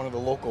in one of the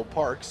local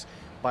parks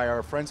by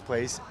our friend's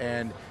place,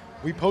 and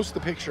we post the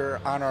picture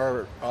on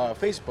our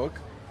Facebook,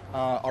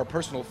 our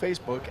personal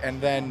Facebook, and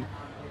then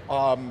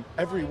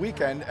every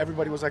weekend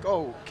everybody was like,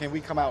 oh, can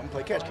we come out and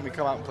play catch? Can we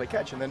come out and play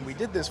catch? And then we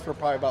did this for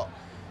probably about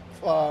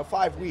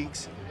 5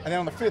 weeks, and then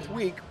on the 5th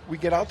week we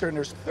get out there and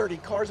there's 30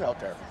 cars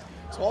out there.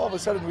 So all of a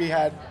sudden we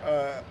had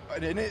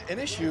an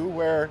issue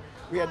where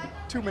we had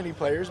too many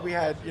players. We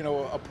had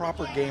a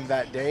proper game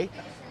that day,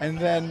 and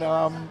then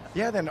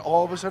then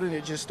all of a sudden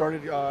it just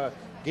started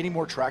getting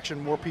more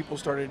traction. More people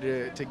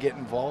started to get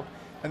involved.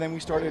 And then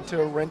we started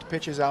to rent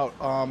pitches out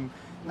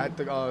at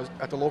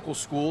the local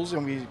schools,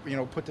 and we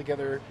put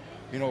together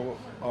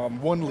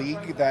one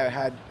league that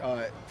had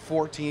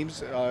 4 teams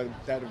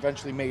that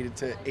eventually made it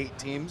to 8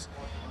 teams,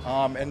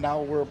 and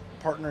now we're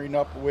partnering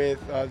up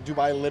with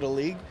Dubai Little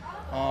League,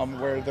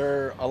 where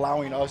they're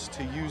allowing us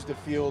to use the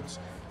fields,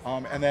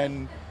 and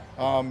then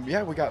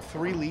we got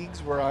 3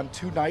 leagues. We're on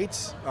 2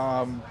 nights.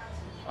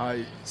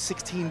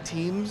 16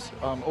 teams,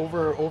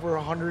 over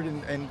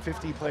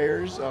 150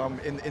 players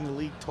in the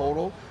league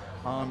total,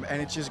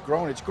 and it's just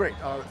grown. It's great.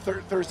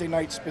 Thursday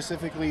night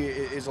specifically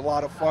is a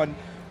lot of fun.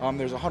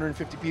 There's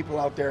 150 people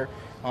out there.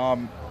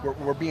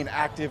 We're being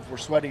active. We're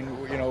sweating.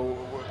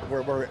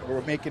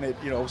 We're making it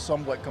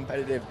somewhat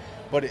competitive,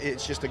 but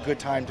it's just a good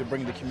time to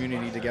bring the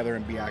community together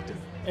and be active.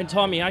 And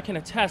Tommy, I can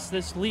attest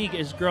this league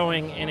is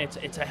growing, and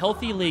it's a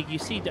healthy league. You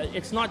see,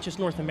 it's not just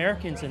North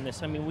Americans in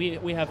this. I mean,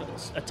 we have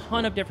a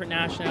ton of different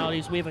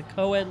nationalities. We have a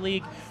co-ed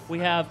league. We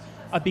have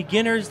a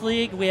beginners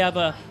league. We have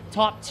a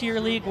top tier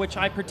league, which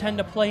I pretend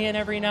to play in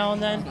every now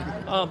and then.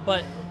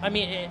 But I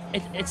mean,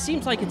 it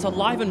seems like it's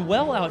alive and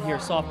well out here,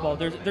 softball.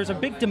 There's a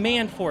big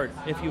demand for it,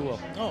 if you will.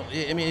 Oh,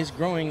 I mean, it's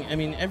growing. I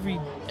mean, every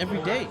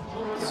day,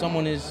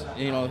 someone is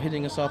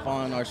hitting us up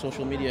on our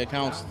social media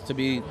accounts to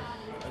be,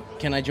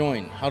 can I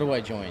join? How do I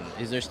join?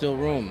 Is there still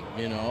room?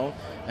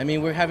 I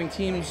mean, we're having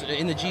teams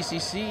in the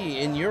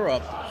GCC in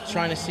Europe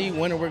trying to see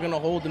when we're going to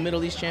hold the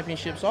Middle East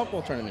Championship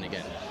softball tournament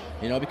again.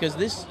 You know, because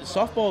this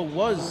softball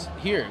was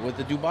here with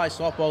the Dubai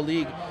Softball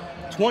League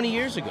 20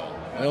 years ago.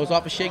 And it was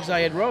off of Sheikh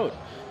Zayed Road,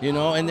 you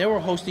know, and they were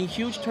hosting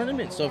huge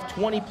tournaments of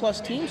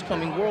 20-plus teams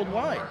coming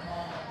worldwide.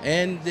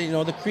 And, you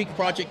know, the Creek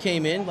project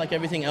came in, like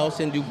everything else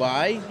in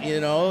Dubai. You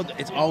know,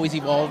 it's always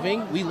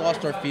evolving. We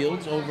lost our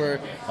fields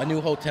over a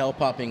new hotel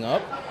popping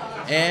up.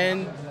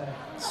 And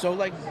so,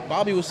 like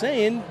Bobby was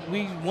saying,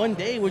 one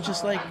day we're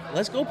just like,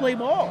 let's go play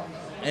ball.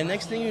 And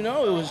next thing you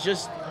know, it was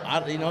just,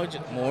 you know,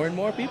 just more and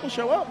more people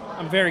show up.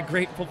 I'm very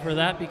grateful for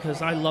that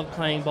because I love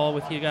playing ball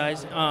with you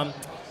guys.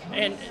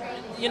 And,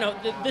 you know,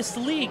 this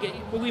league,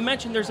 we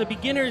mentioned there's a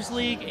beginners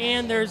league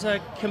and there's a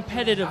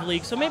competitive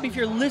league. So maybe if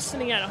you're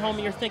listening at home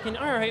and you're thinking,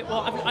 all right,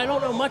 well, I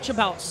don't know much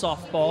about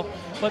softball,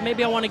 but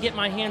maybe I want to get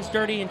my hands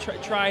dirty and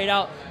try it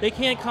out. They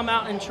can come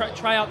out and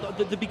try out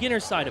the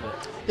beginner side of it.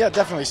 Yeah,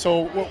 definitely.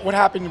 So what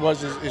happened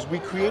was we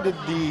created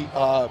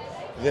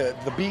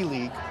the B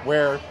League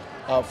where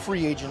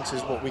free agents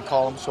is what we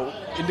call them. So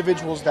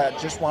individuals that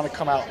just want to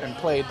come out and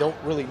play, don't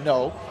really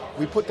know.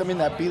 We put them in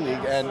that B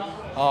League, and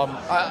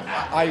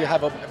I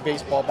have a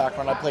baseball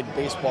background. I played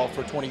baseball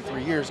for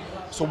 23 years.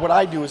 So what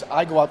I do is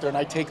I go out there and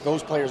I take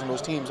those players and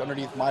those teams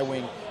underneath my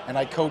wing, and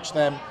I coach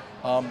them.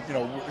 You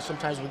know,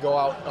 sometimes we go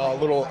out a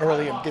little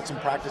early and get some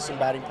practice, some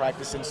batting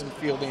practice, and some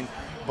fielding.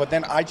 But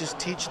then I just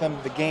teach them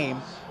the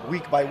game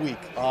week by week.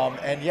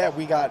 And yeah,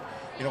 we got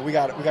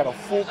a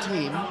full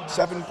team,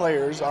 7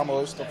 players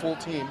almost, a full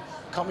team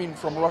coming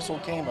from Russell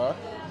Kama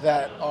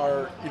that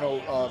are, you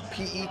know,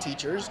 PE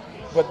teachers,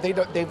 but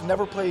they've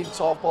never played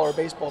softball or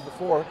baseball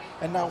before,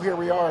 and now here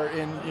we are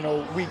in, you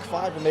know, week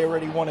 5 and they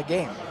already won a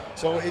game.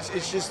 So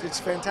it's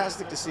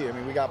fantastic to see. I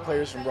mean, we got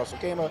players from Russell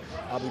Kama,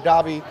 Abu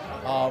Dhabi,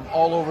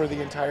 all over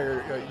the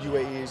entire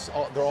UAEs.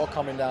 They're all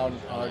coming down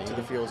to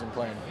the fields and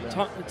playing.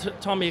 Yeah.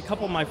 Tommy, a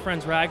couple of my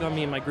friends rag on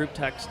me in my group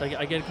text.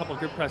 I get a couple of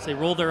group texts. They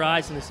roll their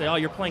eyes and they say, "Oh,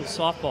 you're playing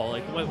softball.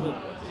 Like,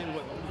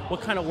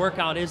 what kind of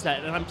workout is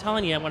that?" And I'm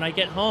telling you, when I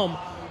get home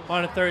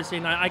on a Thursday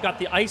night, I got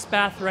the ice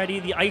bath ready,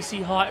 the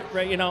icy hot.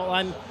 You know,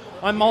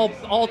 I'm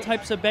all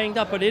types of banged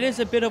up, but it is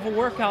a bit of a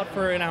workout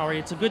for an hour.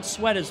 It's a good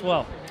sweat as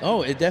well.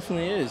 Oh, it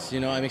definitely is. You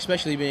know, I mean,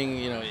 especially being,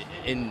 you know,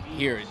 in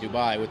here in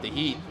Dubai with the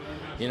heat,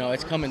 you know,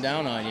 it's coming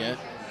down on you,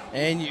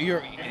 and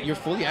you're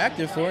fully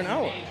active for an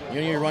hour.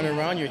 You know, you're running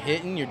around, you're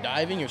hitting, you're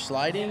diving, you're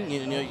sliding.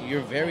 You know,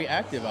 you're very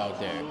active out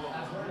there.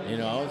 You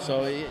know,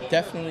 so it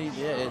definitely,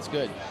 yeah, it's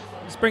good.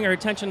 Let's bring our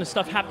attention to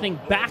stuff happening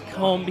back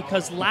home,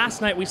 because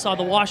last night we saw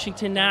the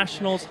Washington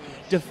Nationals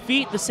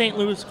defeat the St.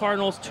 Louis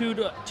Cardinals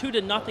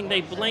 2-0.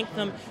 They blanked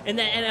them in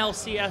the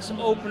NLCS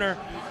opener.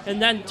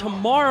 And then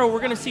tomorrow we're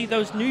going to see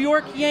those New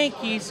York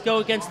Yankees go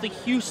against the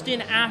Houston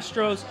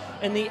Astros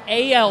in the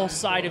AL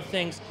side of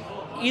things.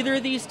 Either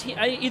of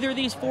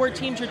these 4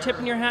 teams you're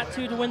tipping your hat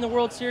to win the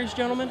World Series,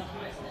 gentlemen?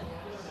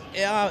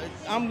 Yeah,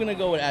 I'm going to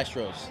go with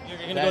Astros. You're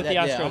going to go with the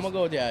Astros? Yeah, I'm going to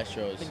go with the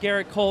Astros. The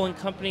Garrett Cole and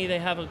company, they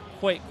have a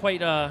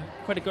quite a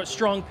good,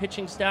 strong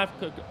pitching staff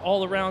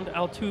all around.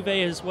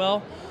 Altuve as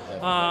well.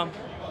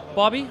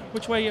 Bobby,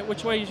 which way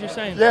is you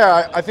saying?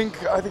 Yeah, I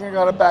think I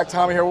got to back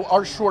Tommy here.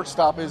 Our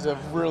shortstop is a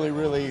really,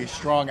 really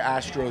strong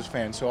Astros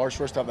fan. So our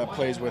shortstop that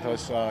plays with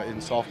us in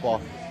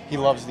softball, he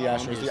loves the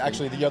Astros.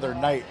 Actually, the other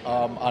night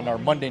on our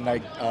Monday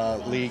night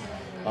league,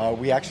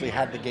 we actually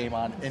had the game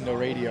on in the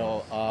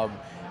radio.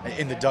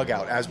 In the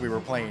dugout as we were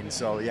playing.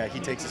 So yeah, he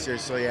takes it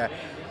serious. So yeah,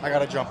 I got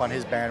to jump on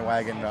his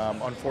bandwagon.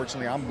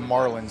 Unfortunately, I'm a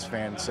Marlins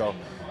fan, so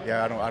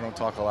yeah, I don't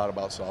talk a lot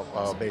about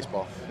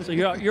baseball. So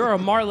you're a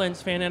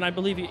Marlins fan, and I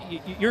believe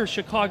you're a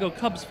Chicago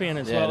Cubs fan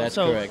as well. Yeah, that's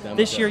correct.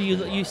 This year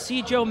you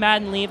see Joe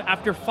Madden leave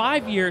after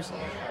 5 years,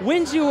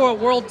 wins you a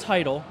world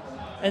title,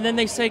 and then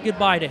they say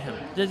goodbye to him.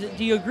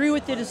 Do you agree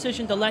with the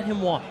decision to let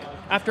him walk?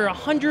 After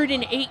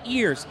 108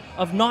 years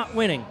of not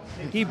winning,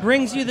 he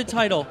brings you the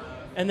title,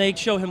 and they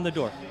show him the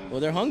door. Well,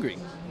 they're hungry.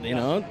 You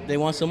know, they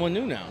want someone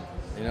new now.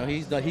 You know,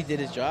 he did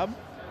his job,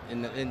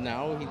 and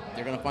now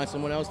they're going to find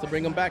someone else to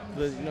bring him back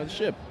to the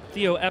ship.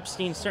 Theo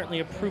Epstein,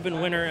 certainly a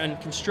proven winner in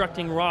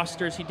constructing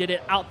rosters. He did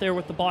it out there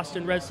with the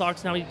Boston Red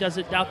Sox. Now he does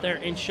it out there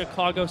in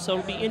Chicago. So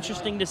it'll be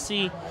interesting to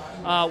see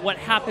what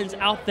happens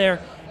out there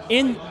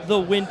in the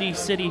Windy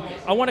City.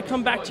 I want to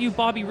come back to you,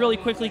 Bobby, really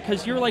quickly,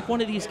 because you're like one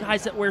of these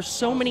guys that wears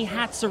so many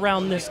hats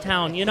around this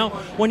town. You know,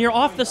 when you're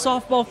off the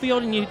softball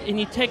field and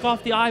you take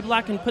off the eye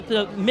black and put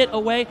the mitt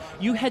away,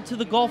 you head to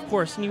the golf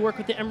course and you work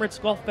with the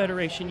Emirates Golf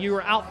Federation. You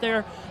were out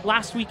there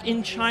last week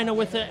in China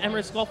with the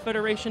Emirates Golf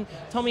Federation.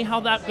 Tell me how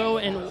that go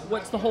and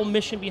what's the whole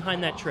mission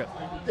behind that trip?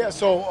 Yeah,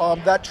 so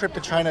that trip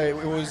to China, it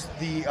was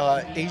the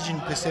Asian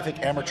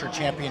Pacific Amateur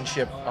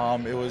Championship.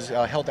 It was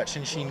held at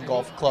Shinshin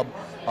Golf Club.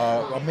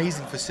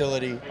 Amazing facility.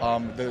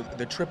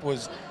 The trip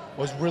was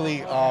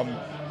really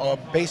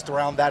based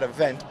around that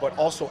event, but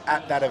also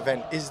at that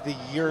event is the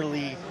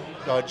yearly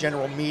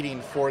general meeting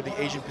for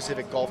the Asian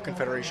Pacific Golf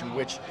Confederation,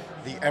 which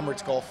the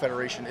Emirates Golf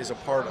Federation is a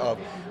part of.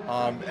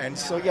 And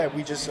so yeah,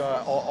 we just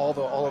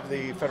all of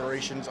the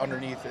federations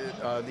underneath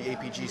the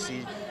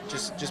APGC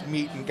just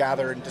meet and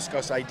gather and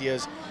discuss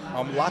ideas.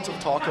 Lots of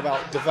talk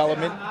about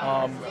development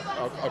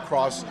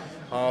across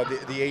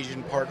the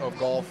Asian part of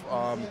golf,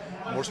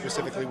 more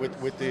specifically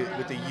with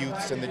the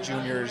youths and the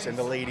juniors and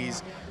the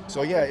ladies.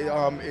 So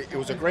yeah, it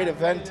was a great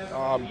event.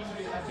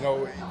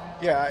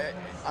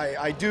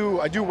 I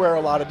do wear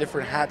a lot of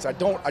different hats. I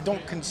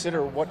don't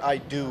consider what I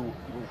do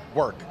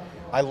work.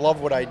 I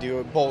love what I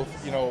do, both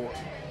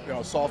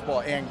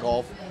softball and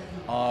golf.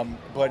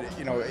 But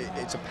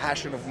it's a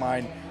passion of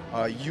mine.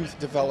 Youth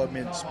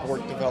development,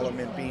 sport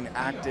development, being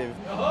active.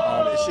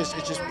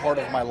 It's just part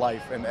of my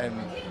life,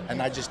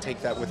 and I just take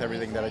that with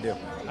everything that I do.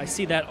 I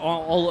see that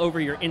all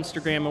over your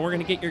Instagram, and we're going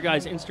to get your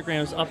guys'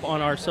 Instagrams up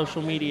on our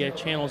social media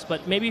channels.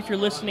 But maybe if you're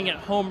listening at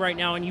home right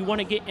now and you want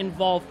to get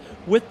involved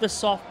with the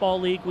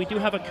softball league, we do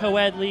have a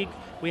co-ed league.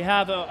 We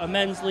have a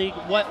men's league.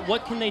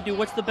 What can they do?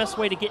 What's the best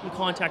way to get in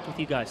contact with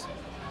you guys?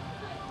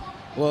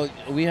 Well,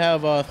 we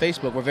have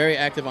Facebook. We're very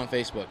active on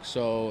Facebook.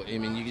 So, I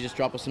mean, you can just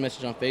drop us a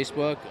message on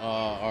Facebook.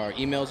 Our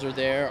emails are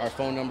there. Our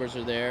phone numbers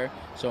are there.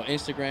 So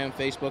Instagram,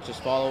 Facebook,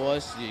 just follow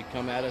us. You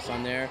come at us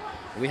on there.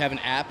 We have an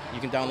app. You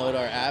can download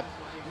our app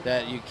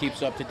that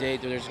keeps up to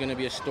date. There's going to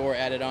be a store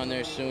added on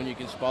there soon. You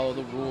can follow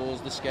the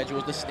rules, the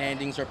schedules, the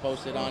standings are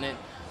posted on it.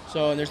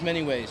 So, and there's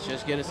many ways.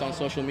 Just get us on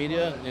social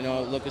media.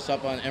 Look us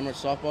up on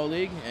Emirates Softball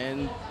League,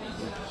 and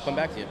we'll come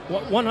back to you.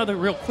 One other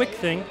real quick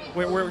thing.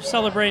 We're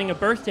celebrating a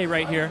birthday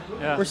right here.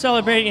 Yeah. We're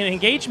celebrating an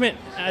engagement.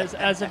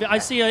 I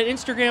see an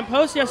Instagram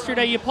post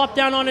yesterday. You popped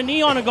down on a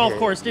knee on a golf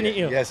course, didn't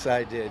you? Yes,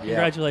 I did. Yeah.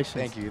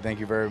 Congratulations. Thank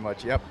you very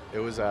much. Yep, it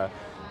was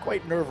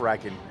quite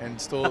nerve-wracking, and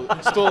still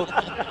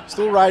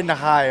riding the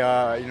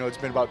high. It's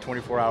been about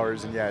 24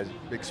 hours, and yeah,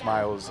 big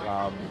smiles.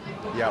 I'm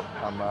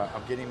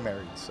getting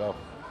married, so.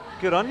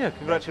 Good on you.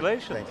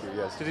 Congratulations. Thank you.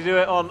 Yes. Did you do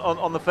it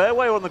on the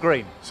fairway or on the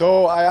green?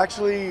 So I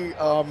actually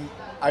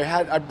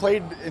I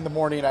played in the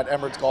morning at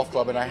Emirates Golf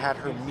Club, and I had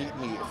her meet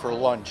me for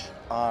lunch,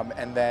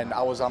 and then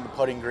I was on the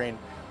putting green,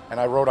 and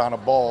I wrote on a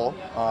ball,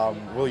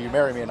 "Will you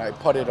marry me?" And I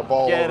putted a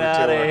ball over to her. Get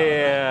out of here!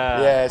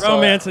 Yeah, so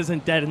romance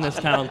isn't dead in this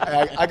town.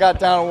 I got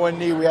down on one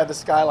knee. We had the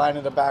skyline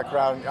in the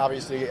background.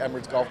 Obviously,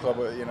 Emirates Golf Club,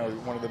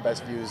 one of the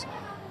best views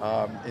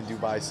in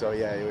Dubai. So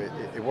yeah,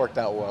 it worked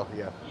out well.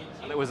 Yeah.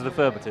 And it was an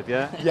affirmative,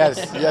 yeah?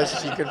 Yes,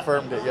 she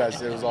confirmed it.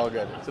 Yes, it was all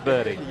good. It's a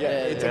birdie.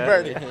 Yeah, it's a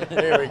birdie.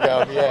 There we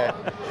go, yeah.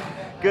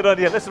 Good on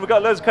you. Listen, we've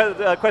got loads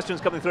of questions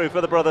coming through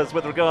for the brothers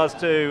with regards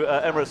to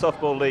Emirates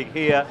Softball League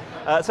here.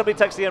 Somebody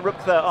texting in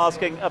Urquhart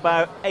asking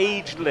about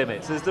age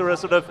limits. Is there a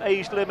sort of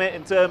age limit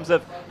in terms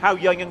of how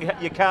young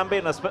you can be?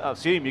 And I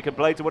assume you can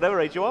play to whatever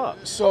age you are.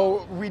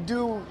 So we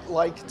do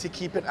like to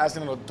keep it as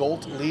an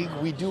adult league.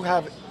 We do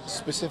have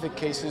specific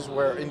cases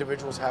where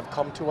individuals have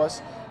come to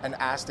us and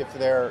asked if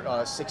their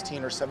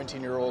 16 or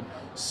 17-year-old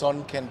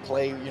son can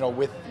play,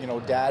 with,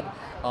 dad.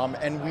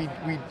 And we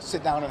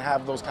sit down and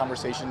have those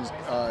conversations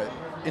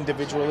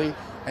individually,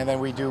 and then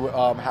we do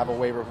have a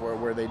waiver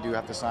where they do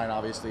have to sign,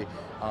 obviously,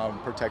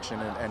 protection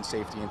and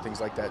safety and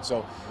things like that.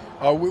 So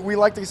we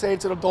like to say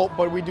it's an adult,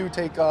 but we do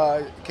take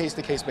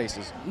case-to-case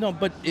basis. No,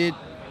 but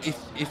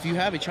if you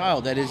have a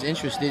child that is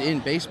interested in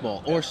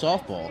baseball or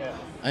softball,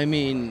 I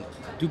mean,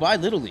 Dubai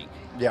Little League.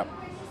 Yeah.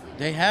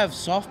 They have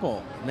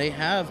softball, they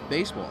have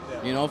baseball,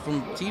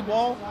 from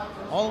T-ball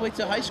all the way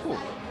to high school,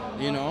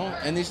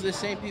 and these are the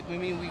same people. I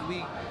mean, we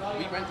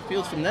rent the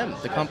fields from them,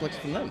 the complex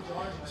from them.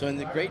 So, and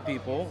the great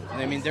people,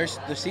 I mean,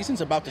 the season's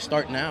about to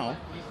start now,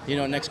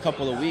 next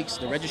couple of weeks.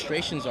 The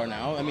registrations are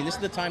now. I mean, this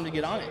is the time to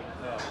get on it.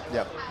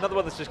 Yep. Another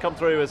one that's just come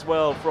through as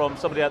well from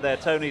somebody out there,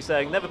 Tony,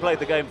 saying, never played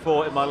the game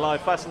before in my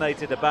life,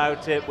 fascinated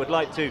about it, would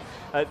like to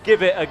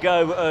give it a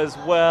go as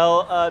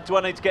well. Do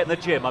I need to get in the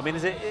gym? I mean,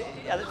 is it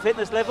at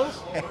fitness levels?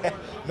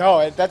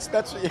 No, that's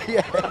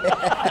yeah.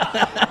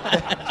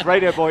 It's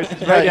radio, boys.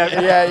 It's radio.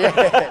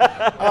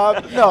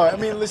 Yeah. No, I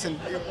mean, listen,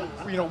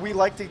 we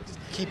like to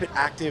keep it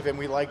active, and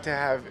we like to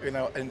have,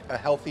 a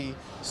healthy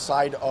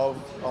side of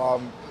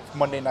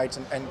Monday nights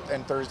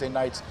and Thursday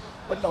nights.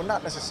 But no,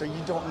 not necessarily.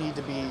 You don't need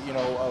to be,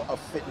 a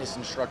fitness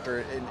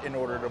instructor in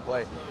order to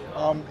play.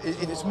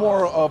 It's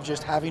more of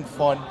just having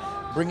fun,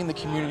 bringing the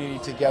community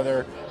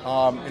together,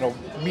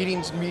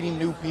 meeting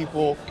new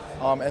people,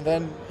 and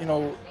then,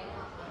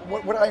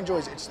 what I enjoy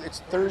is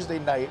it's Thursday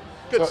night.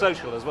 Good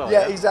social as well.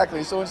 Yeah,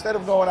 exactly. So instead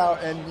of going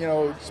out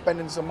and,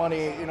 spending some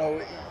money,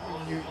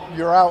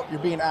 you're out,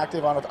 you're being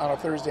active on a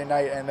Thursday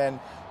night, and then,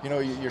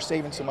 you're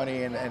saving some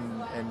money and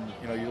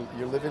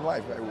you're living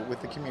life with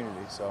the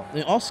community. So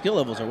all skill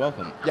levels are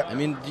welcome. Yeah. I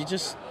mean,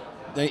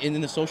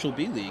 in the Social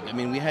B League, I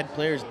mean, we had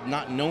players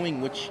not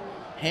knowing which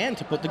hand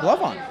to put the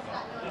glove on.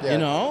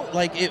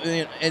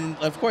 Yeah. And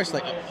of course,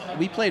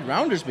 we played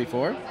rounders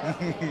before,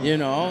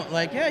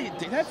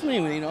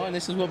 definitely, and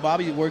this is what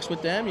Bobby works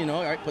with them,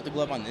 all right, put the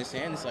glove on this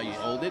hand, this is how you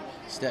hold it,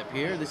 step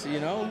here, this, we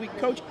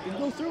coach, we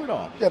go through it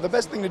all. Yeah, the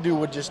best thing to do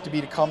would just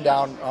be to come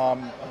down,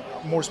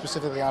 more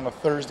specifically on a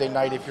Thursday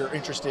night if you're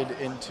interested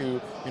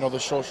into, the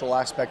social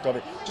aspect of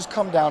it. Just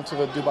come down to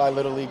the Dubai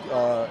Little League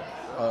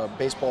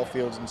baseball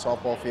fields and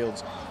softball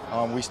fields.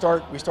 We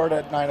start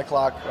at 9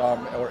 o'clock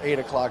or 8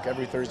 o'clock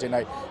every Thursday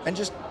night, and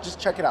just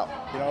check it out,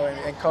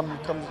 and come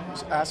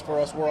ask for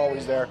us. We're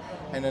always there,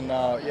 and then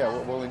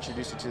we'll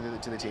introduce you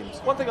to the teams.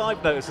 One thing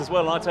I've noticed as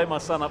well, I take my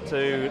son up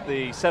to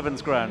the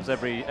Sevens grounds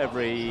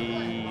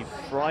every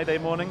Friday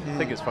morning. I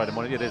think it's Friday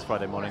morning. It is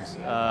Friday mornings.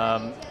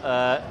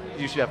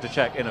 Usually have to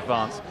check in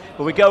advance,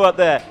 but we go up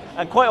there,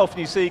 and quite often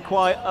you see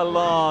quite a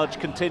large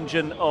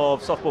contingent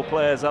of softball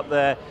players up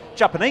there.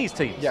 Japanese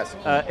teams, yes,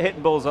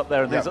 hitting balls up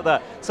there and things like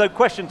that. So,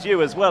 question to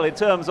you as well in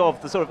terms of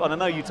the sort of, and I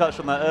know you touched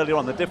on that earlier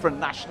on, the different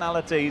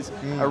nationalities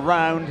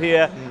around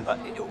here.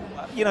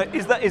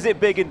 Is it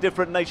big in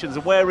different nations,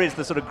 and where is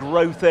the sort of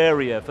growth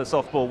area for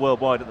softball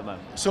worldwide at the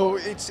moment? So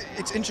it's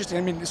interesting.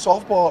 I mean,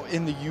 softball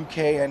in the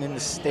UK and in the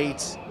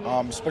States,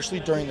 especially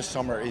during the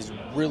summer, is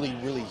really,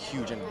 really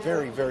huge and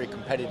very, very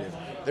competitive.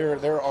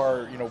 There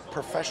are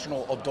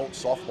professional adult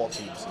softball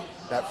teams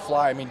that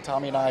fly. I mean,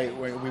 Tommy and I,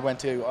 we went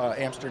to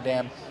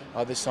Amsterdam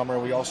this summer.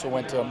 We also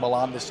went to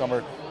Milan this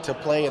summer to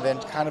play and then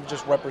kind of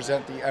just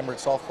represent the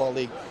Emirates Softball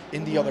League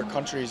in the other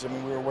countries. I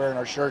mean, we were wearing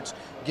our shirts,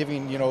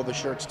 giving the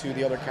shirts to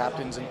the other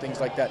captains and things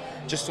like that,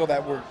 just so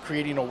that we're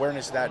creating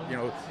awareness that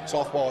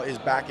softball is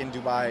back in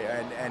Dubai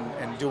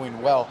and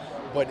doing well.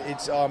 But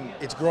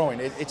it's growing.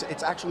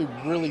 It's actually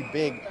really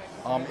big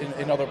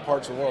in other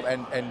parts of the world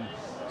and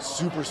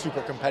super,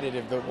 super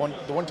competitive. The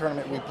one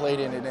tournament we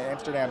played in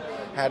Amsterdam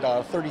had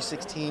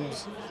 36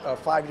 teams,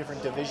 5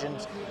 different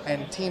divisions,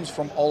 and teams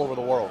from all over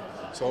the world.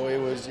 So it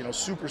was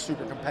super,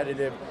 super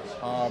competitive.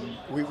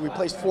 We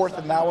placed 4th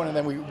in that one, and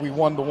then we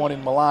won the one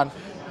in Milan.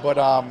 But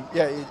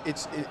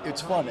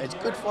it's fun. It's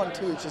good fun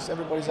too. It's just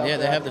everybody's out there. Yeah,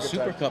 they have the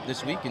Super Cup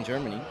this week in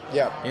Germany.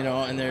 Yeah.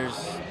 And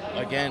there's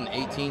again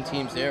 18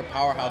 teams there,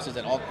 powerhouses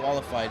that all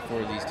qualified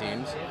for these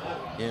teams.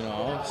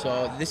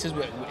 So this is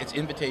it's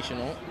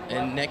invitational,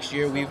 and next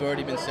year we've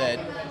already been said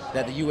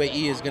that the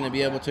UAE is going to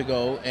be able to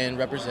go and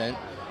represent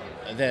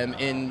them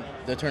in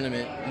the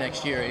tournament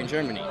next year in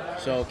Germany.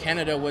 So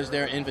Canada was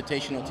their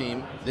invitational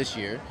team this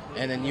year,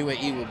 and then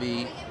UAE will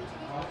be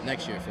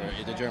next year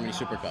for the Germany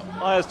Super Cup.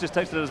 I was just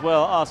texted as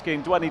well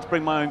asking, do I need to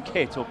bring my own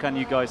kit or can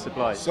you guys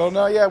supply? So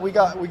no, yeah, we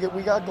got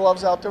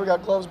gloves out there. We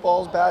got gloves,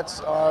 balls,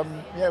 bats.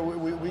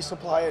 We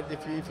supply it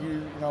if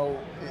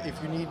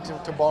you need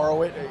to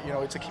borrow it.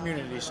 It's a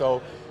community,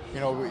 so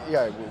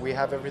we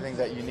have everything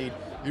that you need.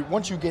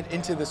 Once you get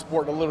into the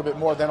sport a little bit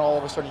more, then all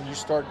of a sudden you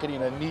start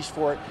getting a niche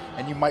for it,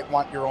 and you might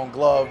want your own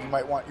glove, you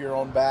might want your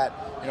own bat,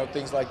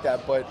 things like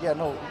that. But we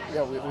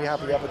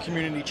have a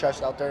community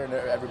chest out there, and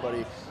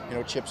everybody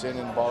chips in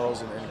and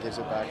borrows and gives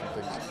it back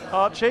and things.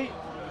 Archie,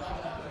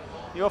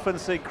 you often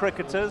see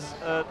cricketers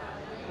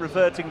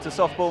reverting to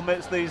softball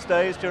mitts these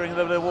days during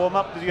the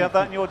warm-up. Did you have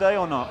that in your day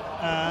or not?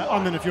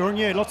 I'm in a Furon,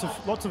 yeah. Lots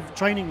of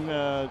training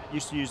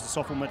used to use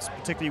the softball mitts,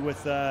 particularly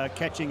with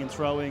catching and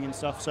throwing and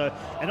stuff. So,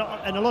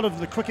 and a lot of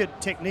the cricket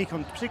technique,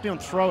 particularly on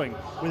throwing,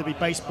 whether it be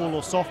baseball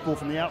or softball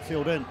from the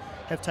outfield in,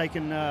 have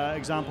taken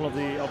example of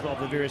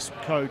the various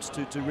codes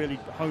to really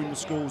hone the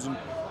skills and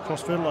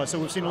cross-fertilise. So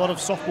we've seen a lot of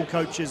softball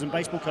coaches and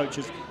baseball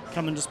coaches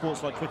come into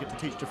sports like cricket to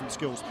teach different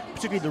skills,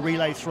 particularly the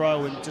relay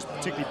throw and just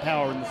particularly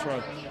power in the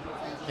throw.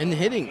 And the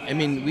hitting, I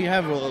mean, we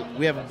have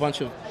a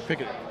bunch of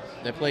cricket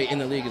that play in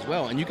the league as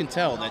well, and you can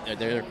tell that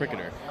they're a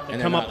cricketer. They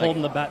come up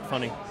holding the bat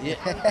funny. Yeah,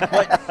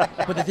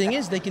 but the thing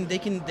is, they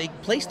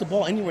place the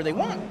ball anywhere they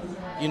want.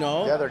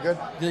 Yeah, they're good.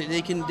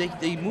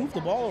 They move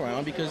the ball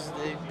around because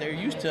they're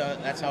used to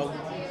that's how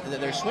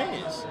their swing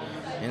is.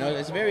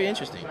 It's very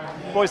interesting.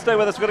 Boys, stay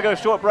with us. We're going to go a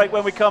short break.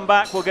 When we come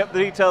back, we'll get the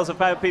details of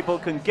how people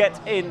can get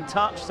in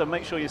touch. So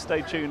make sure you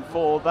stay tuned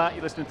for that.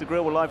 You're listening to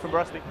Grill. We're live from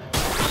Barasti.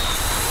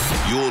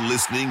 You're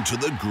listening to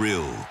The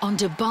Grill on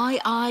Dubai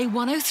Eye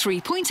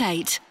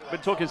 103.8. We've been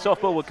talking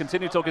softball. We'll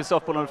continue talking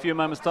softball in a few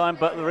moments' time,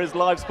 but there is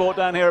live sport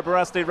down here at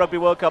Barasti. Rugby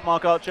World Cup,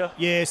 Marc Archer.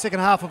 Yeah, second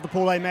half of the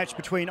Pool A match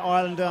between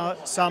Ireland and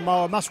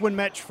Samoa. Must-win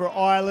match for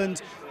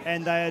Ireland,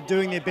 and they are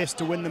doing their best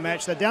to win the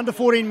match. They're down to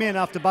 14 men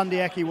after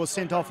Bundyaki was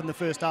sent off in the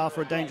first half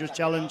for a dangerous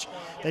challenge.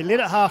 They led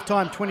at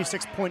half-time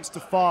 26 points to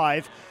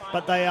 5,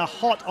 but they are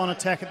hot on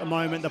attack at the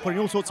moment. They're putting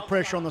all sorts of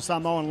pressure on the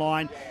Samoan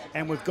line,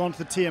 and we've gone to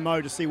the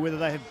TMO to see whether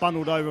they have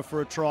bundled over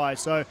for a try.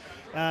 So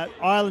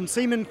Ireland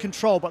seem in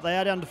control, but they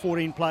are down to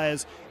 14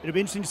 players. It'll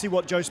be interesting to see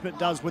what Joe Smith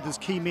does with his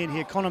key men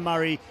here. Connor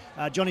Murray,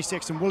 Johnny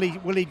Sexton.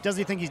 Does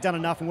he think he's done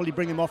enough, and will he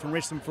bring them off and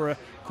rest them for a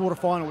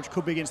quarter-final, which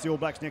could be against the All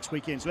Blacks next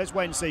weekend? So let's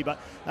wait and see. But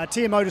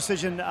TMO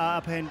decision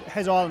up hand.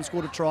 Has Ireland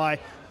scored a try?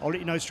 I'll let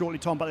you know shortly,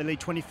 Tom, but they lead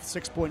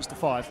 26 points to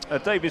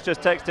 5. Davies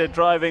just texted,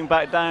 driving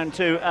back down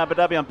to Abu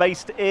Dhabi. I'm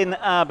based in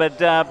Abu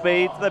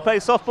Dhabi. Do they play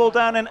softball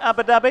down in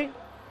Abu Dhabi?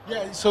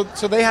 Yeah, so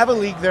they have a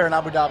league there in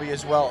Abu Dhabi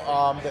as well.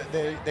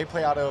 They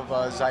play out of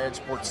Zayed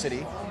Sports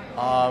City.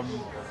 But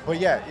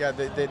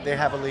they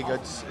have a league.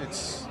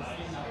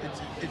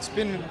 It's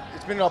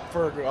been up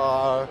for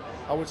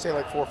I would say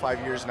like 4 or 5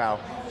 years now.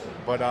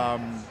 But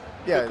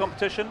Good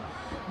competition?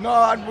 No,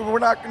 we're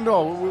not.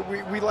 No,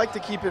 we like to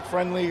keep it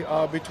friendly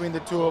between the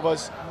two of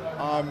us.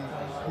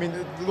 I mean,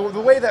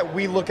 the way that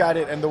we look at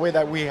it and the way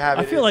that we have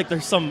it. I feel like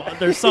there's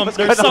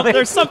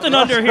something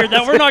under here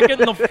that we're not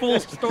getting the full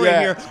story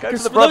here.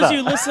 Because for those of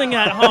you listening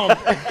at home,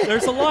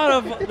 there's a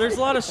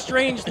lot of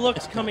strange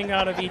looks coming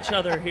out of each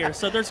other here.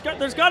 So there's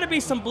got to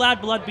be some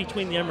bad blood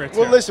between the Emirates.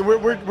 Well, here. listen,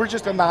 we're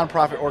just a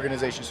non-profit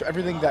organization, so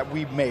everything that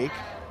we make,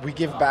 we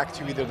give back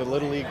to either the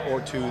Little League or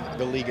to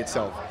the league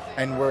itself,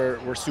 and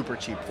we're super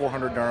cheap.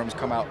 400 dirhams,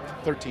 come out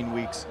 13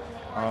 weeks.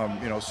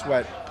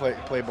 Sweat,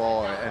 play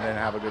ball, and then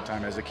have a good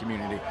time as a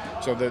community.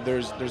 So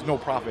there's no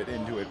profit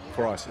into it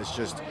for us. It's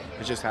just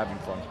having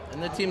fun.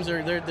 And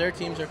their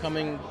teams are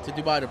coming to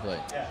Dubai to play.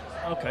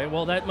 Okay,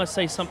 well that must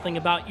say something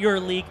about your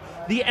league,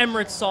 the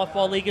Emirates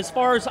Softball League. As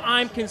far as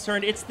I'm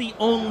concerned, it's the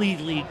only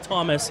league,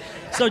 Thomas.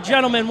 So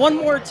gentlemen, one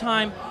more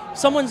time.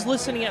 Someone's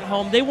listening at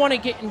home, they want to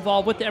get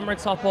involved with the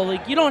Emirates Softball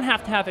League. You don't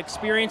have to have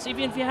experience.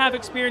 Even if you have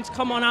experience,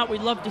 come on out. We'd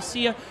love to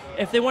see you.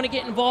 If they want to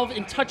get involved,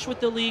 in touch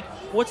with the league,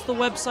 what's the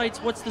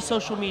websites? What's the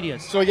social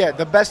medias? So yeah,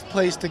 the best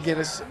place to get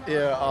us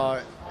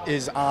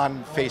is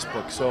on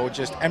Facebook. So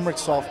just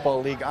Emirates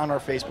Softball League on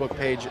our Facebook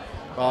page.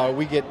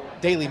 We get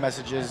daily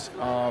messages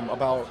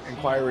about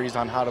inquiries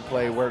on how to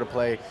play, where to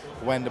play,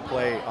 when to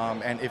play,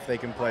 and if they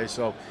can play.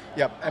 So,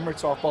 yeah,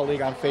 Emirates Softball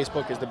League on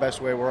Facebook is the best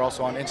way. We're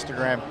also on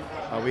Instagram.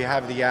 We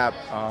have the app,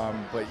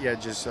 but yeah,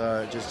 just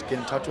get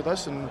in touch with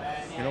us, and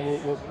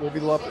we'll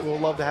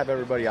love to have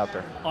everybody out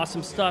there.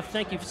 Awesome stuff.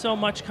 Thank you so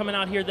much coming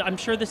out here. I'm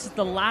sure this is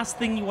the last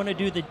thing you want to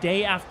do the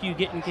day after you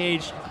get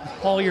engaged.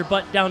 Haul your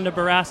butt down to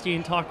Barasti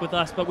and talk with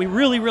us, but we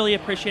really, really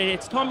appreciate it.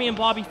 It's Tommy and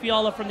Bobby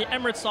Fiala from the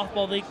Emirates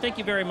Softball League. Thank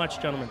you very much,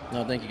 gentlemen.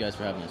 No, thank you guys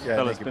for having us.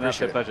 Yeah, it's been an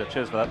absolute pleasure.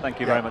 Cheers for that. Thank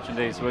you very much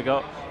indeed. So we've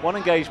got one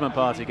engagement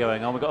party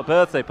going on. We've got a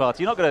birthday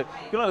party. You're not going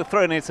to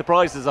throw any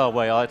surprises our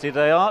way, are you,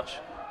 today, Arch?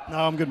 No,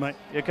 I'm good, mate.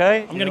 You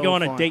okay? I'm going to go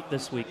on a date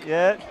this week.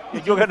 Yeah,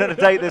 you're going on a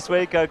date this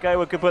week. Okay,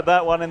 we could put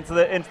that one into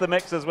the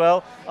mix as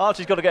well.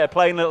 Archie's got to get a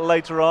plane a little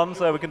later on,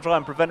 so we can try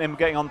and prevent him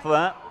getting onto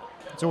that.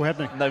 It's all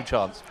happening. No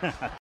chance.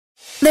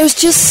 There's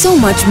just so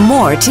much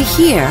more to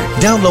hear.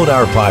 Download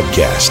our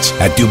podcasts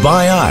at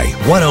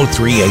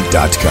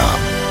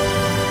DubaiEye1038.com.